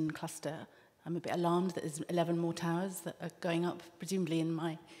Eastern Cluster. I'm a bit alarmed that there's 11 more towers that are going up, presumably in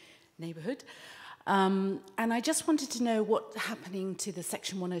my neighbourhood. And I just wanted to know what's happening to the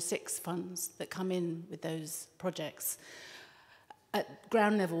Section 106 funds that come in with those projects. At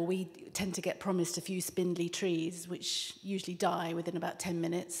ground level, we tend to get promised a few spindly trees, which usually die within about 10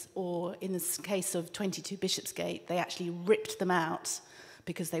 minutes, or in the case of 22 Bishopsgate, they actually ripped them out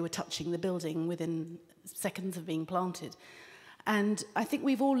because they were touching the building within seconds of being planted. And I think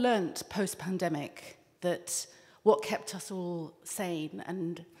we've all learnt post-pandemic that what kept us all sane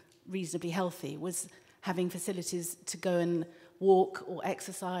and reasonably healthy was having facilities to go and walk or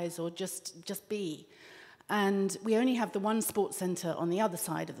exercise or just be. And we only have the one sports centre on the other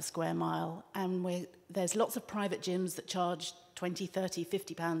side of the square mile, and there's lots of private gyms that charge 20, 30,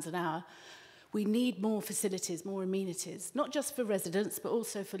 50 pounds an hour. We need more facilities, more amenities, not just for residents, but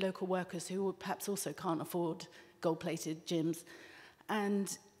also for local workers who perhaps also can't afford gold-plated gyms.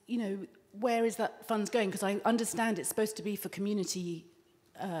 And, you know, where is that funds going? Because I understand it's supposed to be for community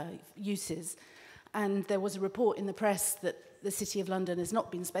uses. And there was a report in the press that the City of London has not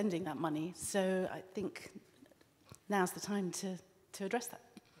been spending that money. So I think now's the time to address that.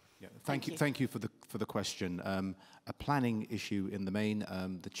 Yeah, thank you for the question. A planning issue in the main.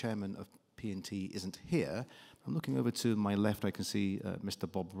 The chairman of P&T isn't here. I'm looking over to my left. I can see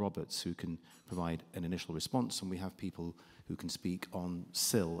Mr. Bob Roberts, who can provide an initial response, and we have people who can speak on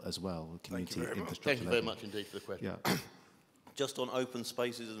SIL as well, community infrastructure. Thank you very much indeed for the question. Yeah. Just on open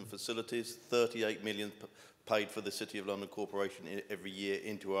spaces and facilities, 38 million paid for the City of London Corporation every year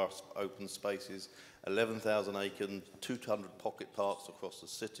into our open spaces, 11,000 acres, 200 pocket parks across the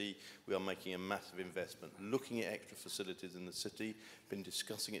city. We are making a massive investment. Looking at extra facilities in the city, been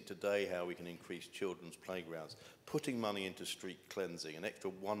discussing it today, how we can increase children's playgrounds. Putting money into street cleansing, an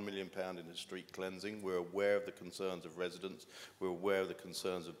extra £1 million into street cleansing. We're aware of the concerns of residents. We're aware of the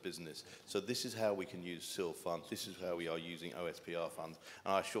concerns of business. So this is how we can use SIL funds. This is how we are using OSPR funds.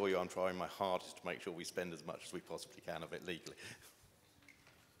 And I assure you I'm trying my hardest to make sure we spend as much as we possibly can of it legally.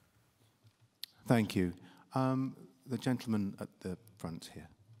 Thank you. The gentleman at the front here.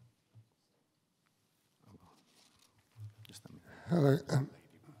 Hello.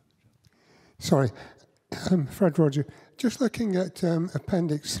 Sorry, Fred Roger. Just looking at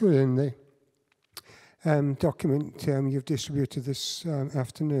Appendix 3 in the document you've distributed this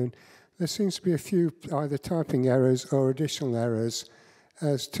afternoon, there seems to be a few either typing errors or additional errors,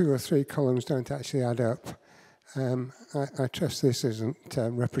 as 2 or 3 columns don't actually add up. I trust this isn't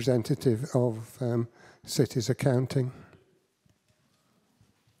representative of City's accounting.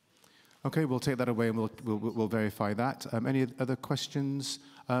 Okay, we'll take that away and we'll verify that. Any other questions?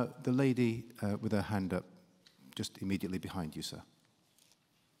 The lady with her hand up, just immediately behind you, sir.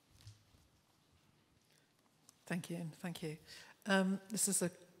 Thank you. Thank you. This is a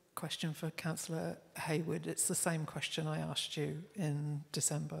question for Councillor Hayward. It's the same question I asked you in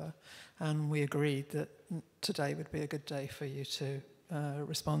December, and we agreed that today would be a good day for you to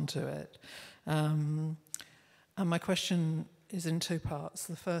respond to it. And my question is in 2 parts.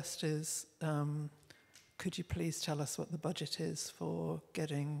 The first is, could you please tell us what the budget is for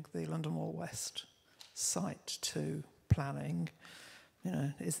getting the London Wall West site to planning? You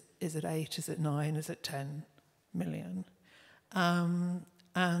know, is it 8, is it 9, is it 10 million?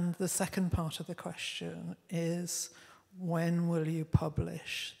 And the second part of the question is, when will you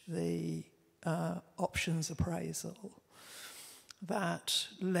publish the options appraisal that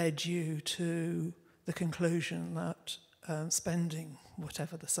led you to the conclusion that spending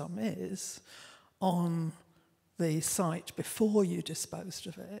whatever the sum is on the site before you disposed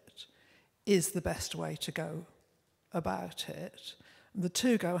of it is the best way to go about it? The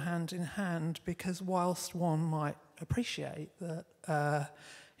two go hand in hand, because whilst one might appreciate that,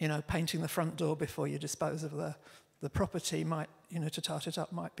 you know, painting the front door before you dispose of the property might, you know, to tart it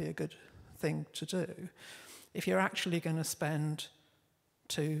up might be a good thing to do. If you're actually going to spend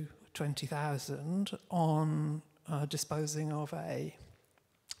 £20,000 on disposing of a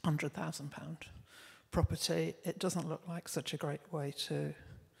 £100,000 property, it doesn't look like such a great way to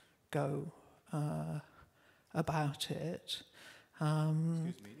go about it.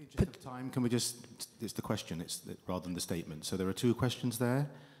 Excuse me, just at the time, can we just, it's the question, it's rather than the statement. So there are 2 questions there.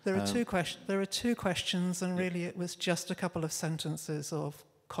 There are two questions, and really it was just a couple of sentences of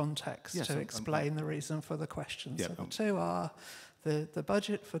context to explain the reason for the question. Yeah, so the 2 are the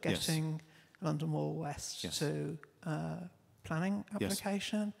budget for getting London Wall West to planning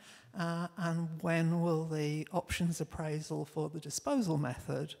application, and when will the options appraisal for the disposal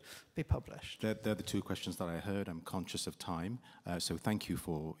method be published? They're the 2 questions that I heard. I'm conscious of time, so thank you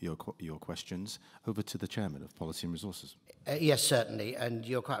for your questions. Over to the Chairman of Policy and Resources. Yes, certainly, and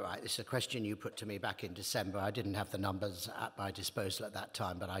you're quite right. This is a question you put to me back in December. I didn't have the numbers at my disposal at that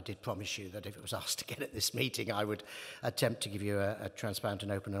time, but I did promise you that if it was asked again at this meeting, I would attempt to give you a transparent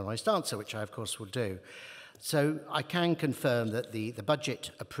and open and honest answer, which I, of course, will do. So I can confirm that the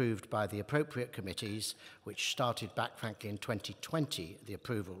budget approved by the appropriate committees, which started back, frankly, in 2020, the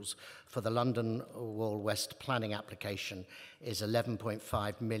approvals for the London Wall West planning application is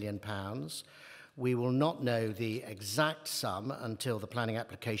 £11.5 million. We will not know the exact sum until the planning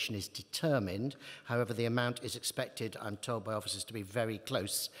application is determined. However, the amount is expected, I'm told by officers, to be very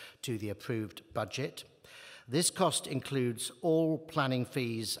close to the approved budget. This cost includes all planning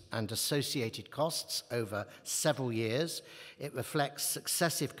fees and associated costs over several years. It reflects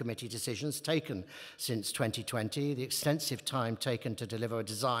successive committee decisions taken since 2020, the extensive time taken to deliver a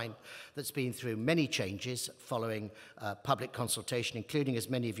design that's been through many changes following public consultation, including, as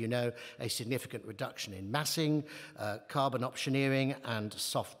many of you know, a significant reduction in massing, carbon optioneering and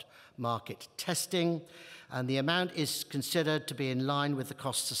soft market testing. And the amount is considered to be in line with the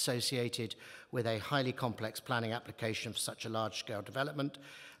costs associated with a highly complex planning application for such a large-scale development,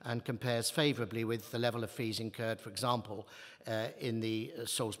 and compares favourably with the level of fees incurred, for example, in the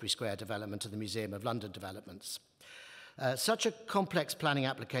Salisbury Square development and the Museum of London developments. Such a complex planning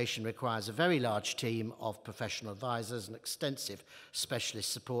application requires a very large team of professional advisors and extensive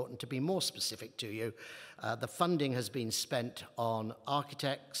specialist support. And to be more specific to you, the funding has been spent on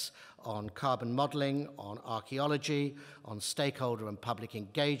architects, on carbon modelling, on archaeology, on stakeholder and public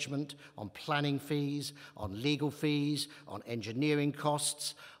engagement, on planning fees, on legal fees, on engineering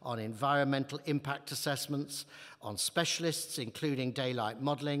costs, on environmental impact assessments, on specialists, including daylight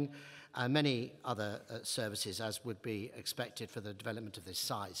modelling, and many other services as would be expected for the development of this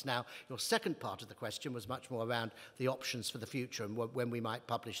size. Now, your second part of the question was much more around the options for the future and when we might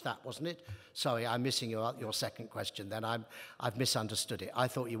publish that, wasn't it? Sorry, I'm missing your second question then. I've misunderstood it. I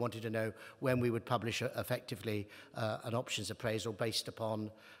thought you wanted to know when we would publish effectively an options appraisal based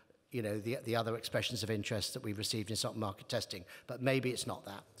upon the other expressions of interest that we've received in stock market testing. But maybe it's not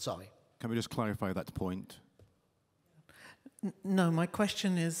that. Sorry. Can we just clarify that point? No, my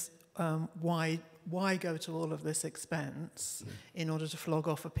question is, why go to all of this expense in order to flog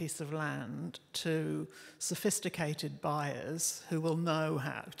off a piece of land to sophisticated buyers who will know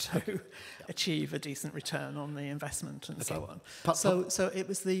how to achieve a decent return on the investment and so on? So it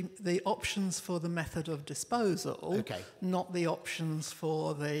was the options for the method of disposal, not the options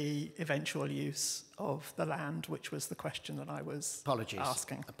for the eventual use of the land, which was the question that I was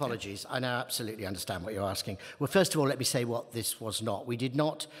asking. Apologies. I now absolutely understand what you're asking. Well, first of all, let me say what this was not. We did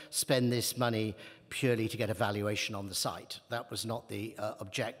not spend this money purely to get a valuation on the site. That was not the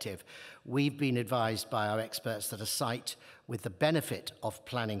objective. We've been advised by our experts that a site with the benefit of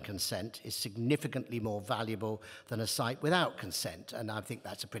planning consent is significantly more valuable than a site without consent. And I think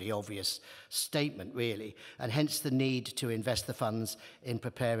that's a pretty obvious statement, really, and hence the need to invest the funds in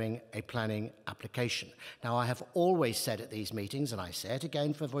preparing a planning application. Now, I have always said at these meetings, and I say it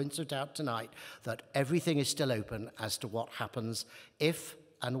again for avoidance of doubt tonight, that everything is still open as to what happens if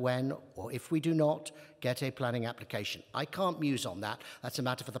and when, or if we do not get a planning application. I can't muse on that. That's a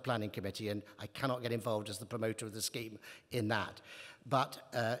matter for the planning committee, and I cannot get involved as the promoter of the scheme in that. But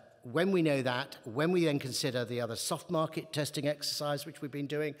when we know that, when we then consider the other soft market testing exercise which we've been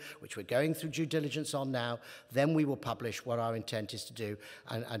doing, which we're going through due diligence on now, then we will publish what our intent is to do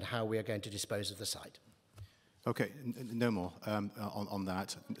and how we are going to dispose of the site. Okay, no more on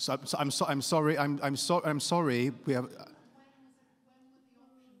that. So I'm sorry. We have.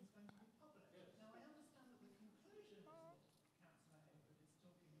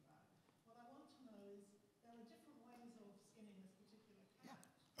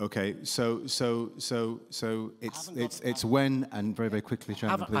 Okay, so it's when, and very, very quickly,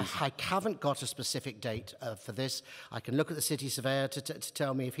 Chairman, please. I haven't got a specific date for this. I can look at the city surveyor to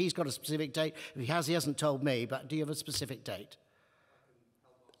tell me if he's got a specific date. If he has, he hasn't told me, but do you have a specific date?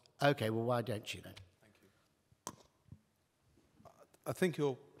 Okay, well, why don't you then? Thank you. I think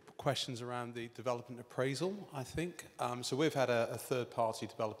your question's around the development appraisal, I think. So we've had a third-party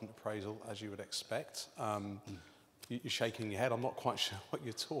development appraisal, as you would expect. You're shaking your head. I'm not quite sure what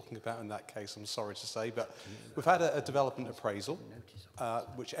you're talking about in that case, I'm sorry to say. But we've had a development appraisal,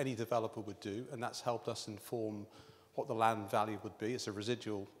 which any developer would do, and that's helped us inform what the land value would be. It's a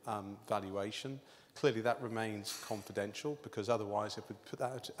residual valuation. Clearly, that remains confidential, because otherwise, if we put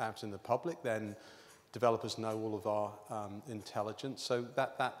that out in the public, then developers know all of our intelligence. So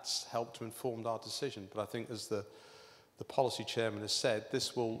that's helped to inform our decision. But I think, as the policy chairman has said,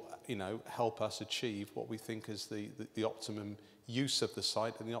 this will, help us achieve what we think is the optimum use of the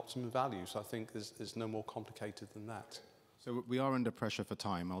site and the optimum value. So I think there's no more complicated than that. So we are under pressure for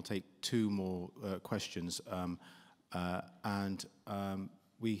time. I'll take two more questions.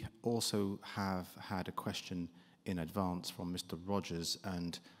 We also have had a question in advance from Mr. Rogers,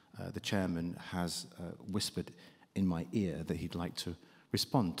 and the chairman has whispered in my ear that he'd like to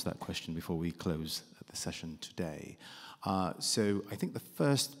respond to that question before we close the session today. So I think the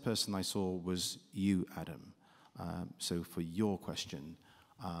first person I saw was you, Adam. So for your question,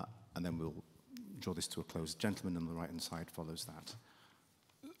 and then we'll draw this to a close. The gentleman on the right-hand side follows that.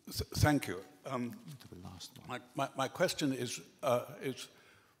 Thank you. The last one. My question is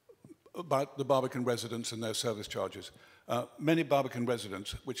about the Barbican residents and their service charges. Many Barbican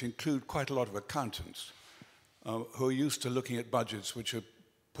residents, which include quite a lot of accountants, who are used to looking at budgets which are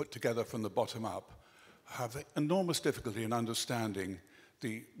put together from the bottom up, have enormous difficulty in understanding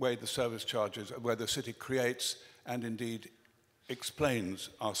the way the service charges, where the city creates and indeed explains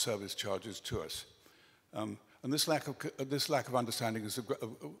our service charges to us. And this lack of understanding is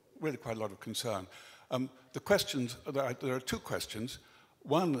really quite a lot of concern. The questions, there are two questions.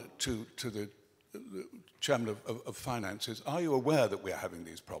 One to the Chairman of Finance is, are you aware that we are having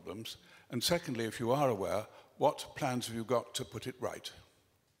these problems? And secondly, if you are aware, what plans have you got to put it right?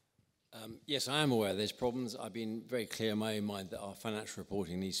 Yes, I am aware there's problems. I've been very clear in my own mind that our financial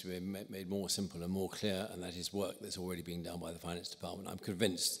reporting needs to be made more simple and more clear, and that is work that's already being done by the Finance Department. I'm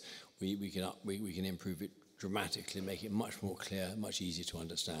convinced we can improve it dramatically, make it much more clear, much easier to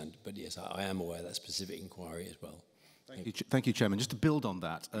understand. But yes, I am aware of that specific inquiry as well. Thank you, Chairman. Just to build on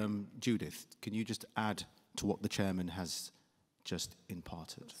that, Judith, can you just add to what the Chairman has just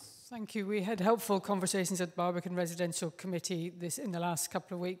imparted? Thank you. We had helpful conversations at Barbican Residential Committee in the last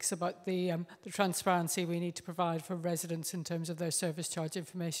couple of weeks about the transparency we need to provide for residents in terms of their service charge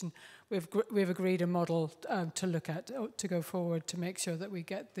information. We've agreed a model to look at, to go forward, to make sure that we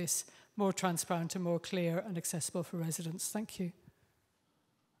get this more transparent and more clear and accessible for residents. Thank you.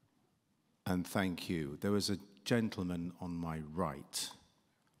 And thank you. There was a gentleman on my right.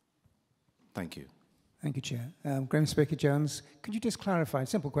 Thank you. Thank you, Chair. Graham Speaker-Jones, could you just clarify,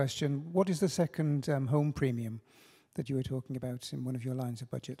 simple question, what is the second home premium that you were talking about in one of your lines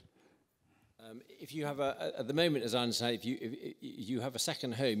of budget? If you have at the moment, as I understand, if you have a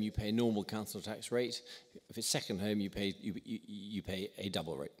second home, you pay a normal council tax rate. If it's second home, you pay a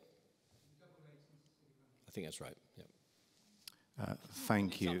double rate. I think that's right. Yeah.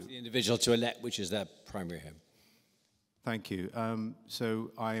 Thank you. It's up to the individual to elect which is their primary home. Thank you.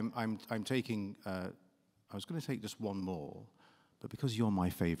 So I'm taking. I was going to take just one more, but because you're my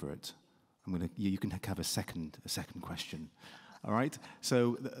favourite, you can have a second question. All right.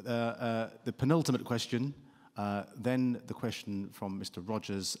 So the penultimate question, then the question from Mr.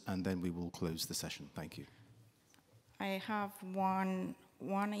 Rogers, and then we will close the session. Thank you. I have one.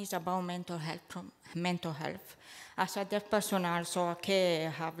 One is about mental health. As a deaf person, also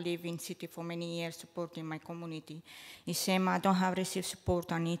I have lived in city for many years, supporting my community. The same, I don't have received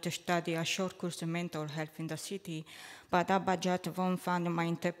support. I need to study a short course in mental health in the city, but that budget won't fund my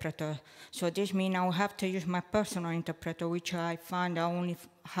interpreter. So this means I will have to use my personal interpreter, which I find I only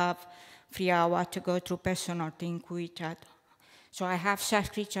have 3 hours to go through personal things with that. So I have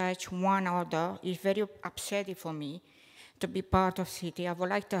self-recharge 1 order. It's very upsetting for me to be part of city. I would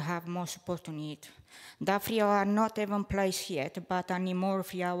like to have more support on it. That 3 hours are not even placed yet, but I need more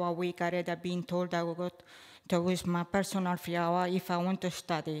 3 hours a week. I already been told I will go to use my personal 3 hours if I want to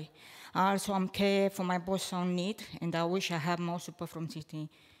study. Also, I'm care for my boss on need, and I wish I have more support from city.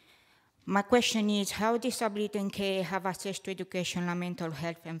 My question is, how disability and care have access to education and mental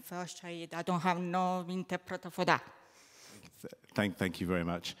health and first aid? I don't have no interpreter for that. Thank you very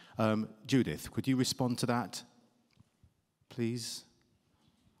much. Judith, could you respond to that, please?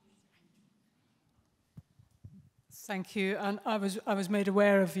 Thank you. And I was made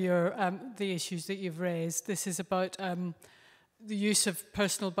aware of the issues that you've raised. This is about the use of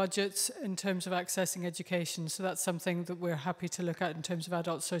personal budgets in terms of accessing education. So that's something that we're happy to look at in terms of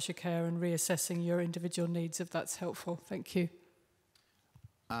adult social care and reassessing your individual needs, if that's helpful. Thank you.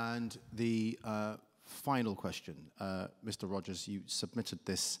 And the final question, Mr. Rogers, you submitted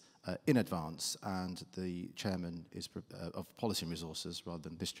this in advance, and the chairman is of Policy and Resources, rather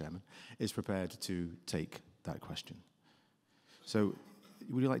than this chairman, is prepared to take that question. So,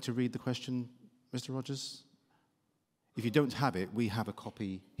 would you like to read the question, Mr. Rogers? If you don't have it, we have a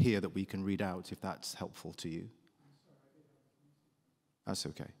copy here that we can read out, if that's helpful to you. That's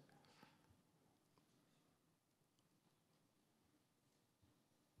okay.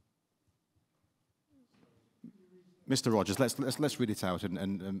 Mr. Rogers, let's read it out,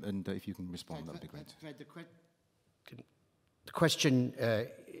 and if you can respond, that would be great. Fred, the question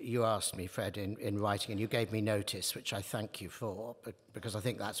you asked me, Fred, in writing, and you gave me notice, which I thank you for, because I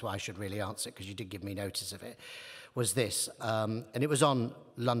think that's why I should really answer it, because you did give me notice of it, was this, and it was on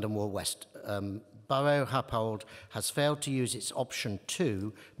London Wall West. Borough Happold has failed to use its option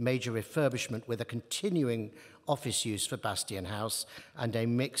 2, major refurbishment with a continuing office use for Bastion House and a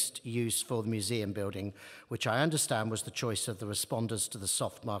mixed use for the museum building, which I understand was the choice of the responders to the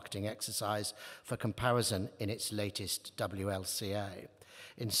soft marketing exercise for comparison in its latest WLCA.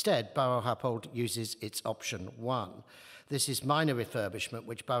 Instead, Borough Happold uses its option 1. This is minor refurbishment,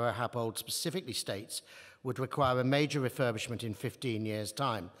 which Borough Happold specifically states would require a major refurbishment in 15 years'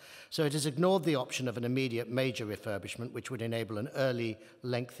 time. So it has ignored the option of an immediate major refurbishment, which would enable an early,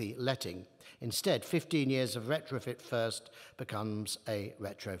 lengthy letting. Instead, 15 years of retrofit first becomes a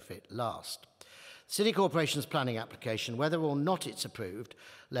retrofit last. City Corporation's planning application, whether or not it's approved,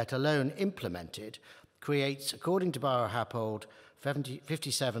 let alone implemented, creates, according to Borough Happold,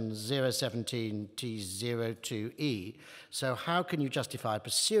 57017T02E. So how can you justify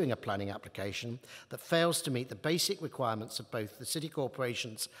pursuing a planning application that fails to meet the basic requirements of both the City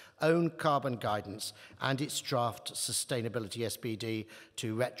Corporation's own carbon guidance and its draft sustainability SPD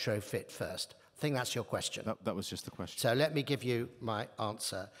to retrofit first? I think that's your question. That was just the question. So let me give you my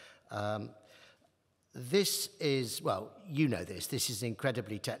answer. This is, well, you know this is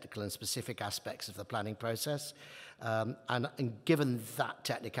incredibly technical and specific aspects of the planning process. And given that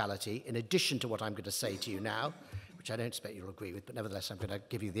technicality, in addition to what I'm going to say to you now, which I don't expect you'll agree with, but nevertheless I'm going to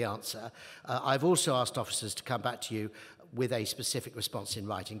give you the answer, I've also asked officers to come back to you with a specific response in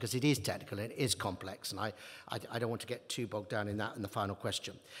writing, because it is technical and it is complex, and I don't want to get too bogged down in that in the final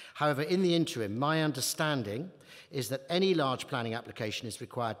question. However, in the interim, my understanding is that any large planning application is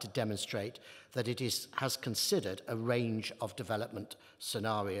required to demonstrate that it has considered a range of development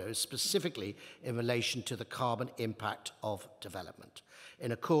scenarios, specifically in relation to the carbon impact of development,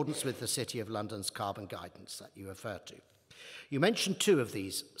 in accordance with the City of London's carbon guidance that you referred to. You mentioned 2 of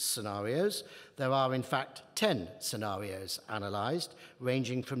these scenarios. There are, in fact, 10 scenarios analysed,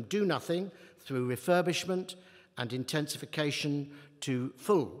 ranging from do nothing through refurbishment and intensification to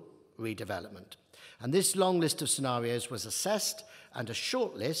full redevelopment. And this long list of scenarios was assessed, and a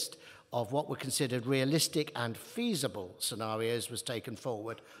short list of what were considered realistic and feasible scenarios was taken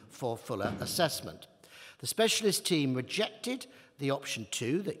forward for fuller assessment. The specialist team rejected the option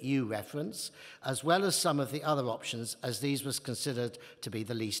 2 that you reference, as well as some of the other options, as these was considered to be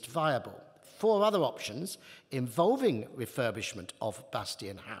the least viable. 4 other options involving refurbishment of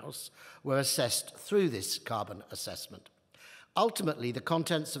Bastion House were assessed through this carbon assessment. Ultimately, the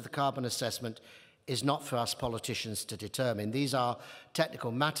contents of the carbon assessment is not for us politicians to determine. These are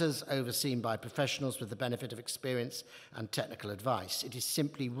technical matters overseen by professionals with the benefit of experience and technical advice. It is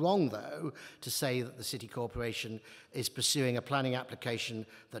simply wrong, though, to say that the City Corporation is pursuing a planning application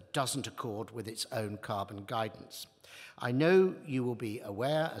that doesn't accord with its own carbon guidance. I know you will be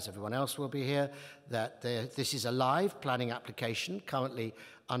aware, as everyone else will be here, that this is a live planning application currently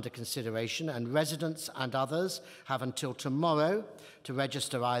under consideration, and residents and others have until tomorrow to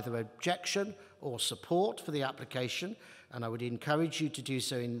register either objection or support for the application, and I would encourage you to do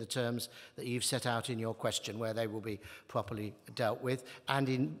so in the terms that you've set out in your question, where they will be properly dealt with.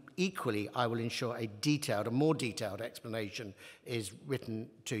 And equally, I will ensure a more detailed explanation is written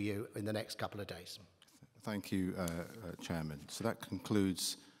to you in the next couple of days. Thank you, Chairman. So that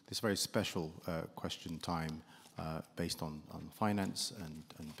concludes this very special question time based on finance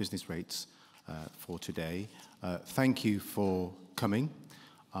and business rates for today. Thank you for coming.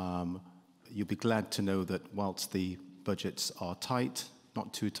 You'll be glad to know that whilst the budgets are tight,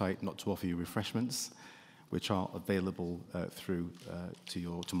 not too tight, not to offer you refreshments, which are available through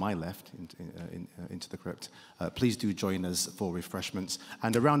to my left into the crypt. Please do join us for refreshments,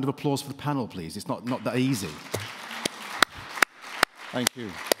 and a round of applause for the panel, please. It's not that easy. Thank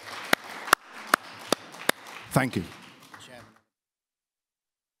you. Thank you.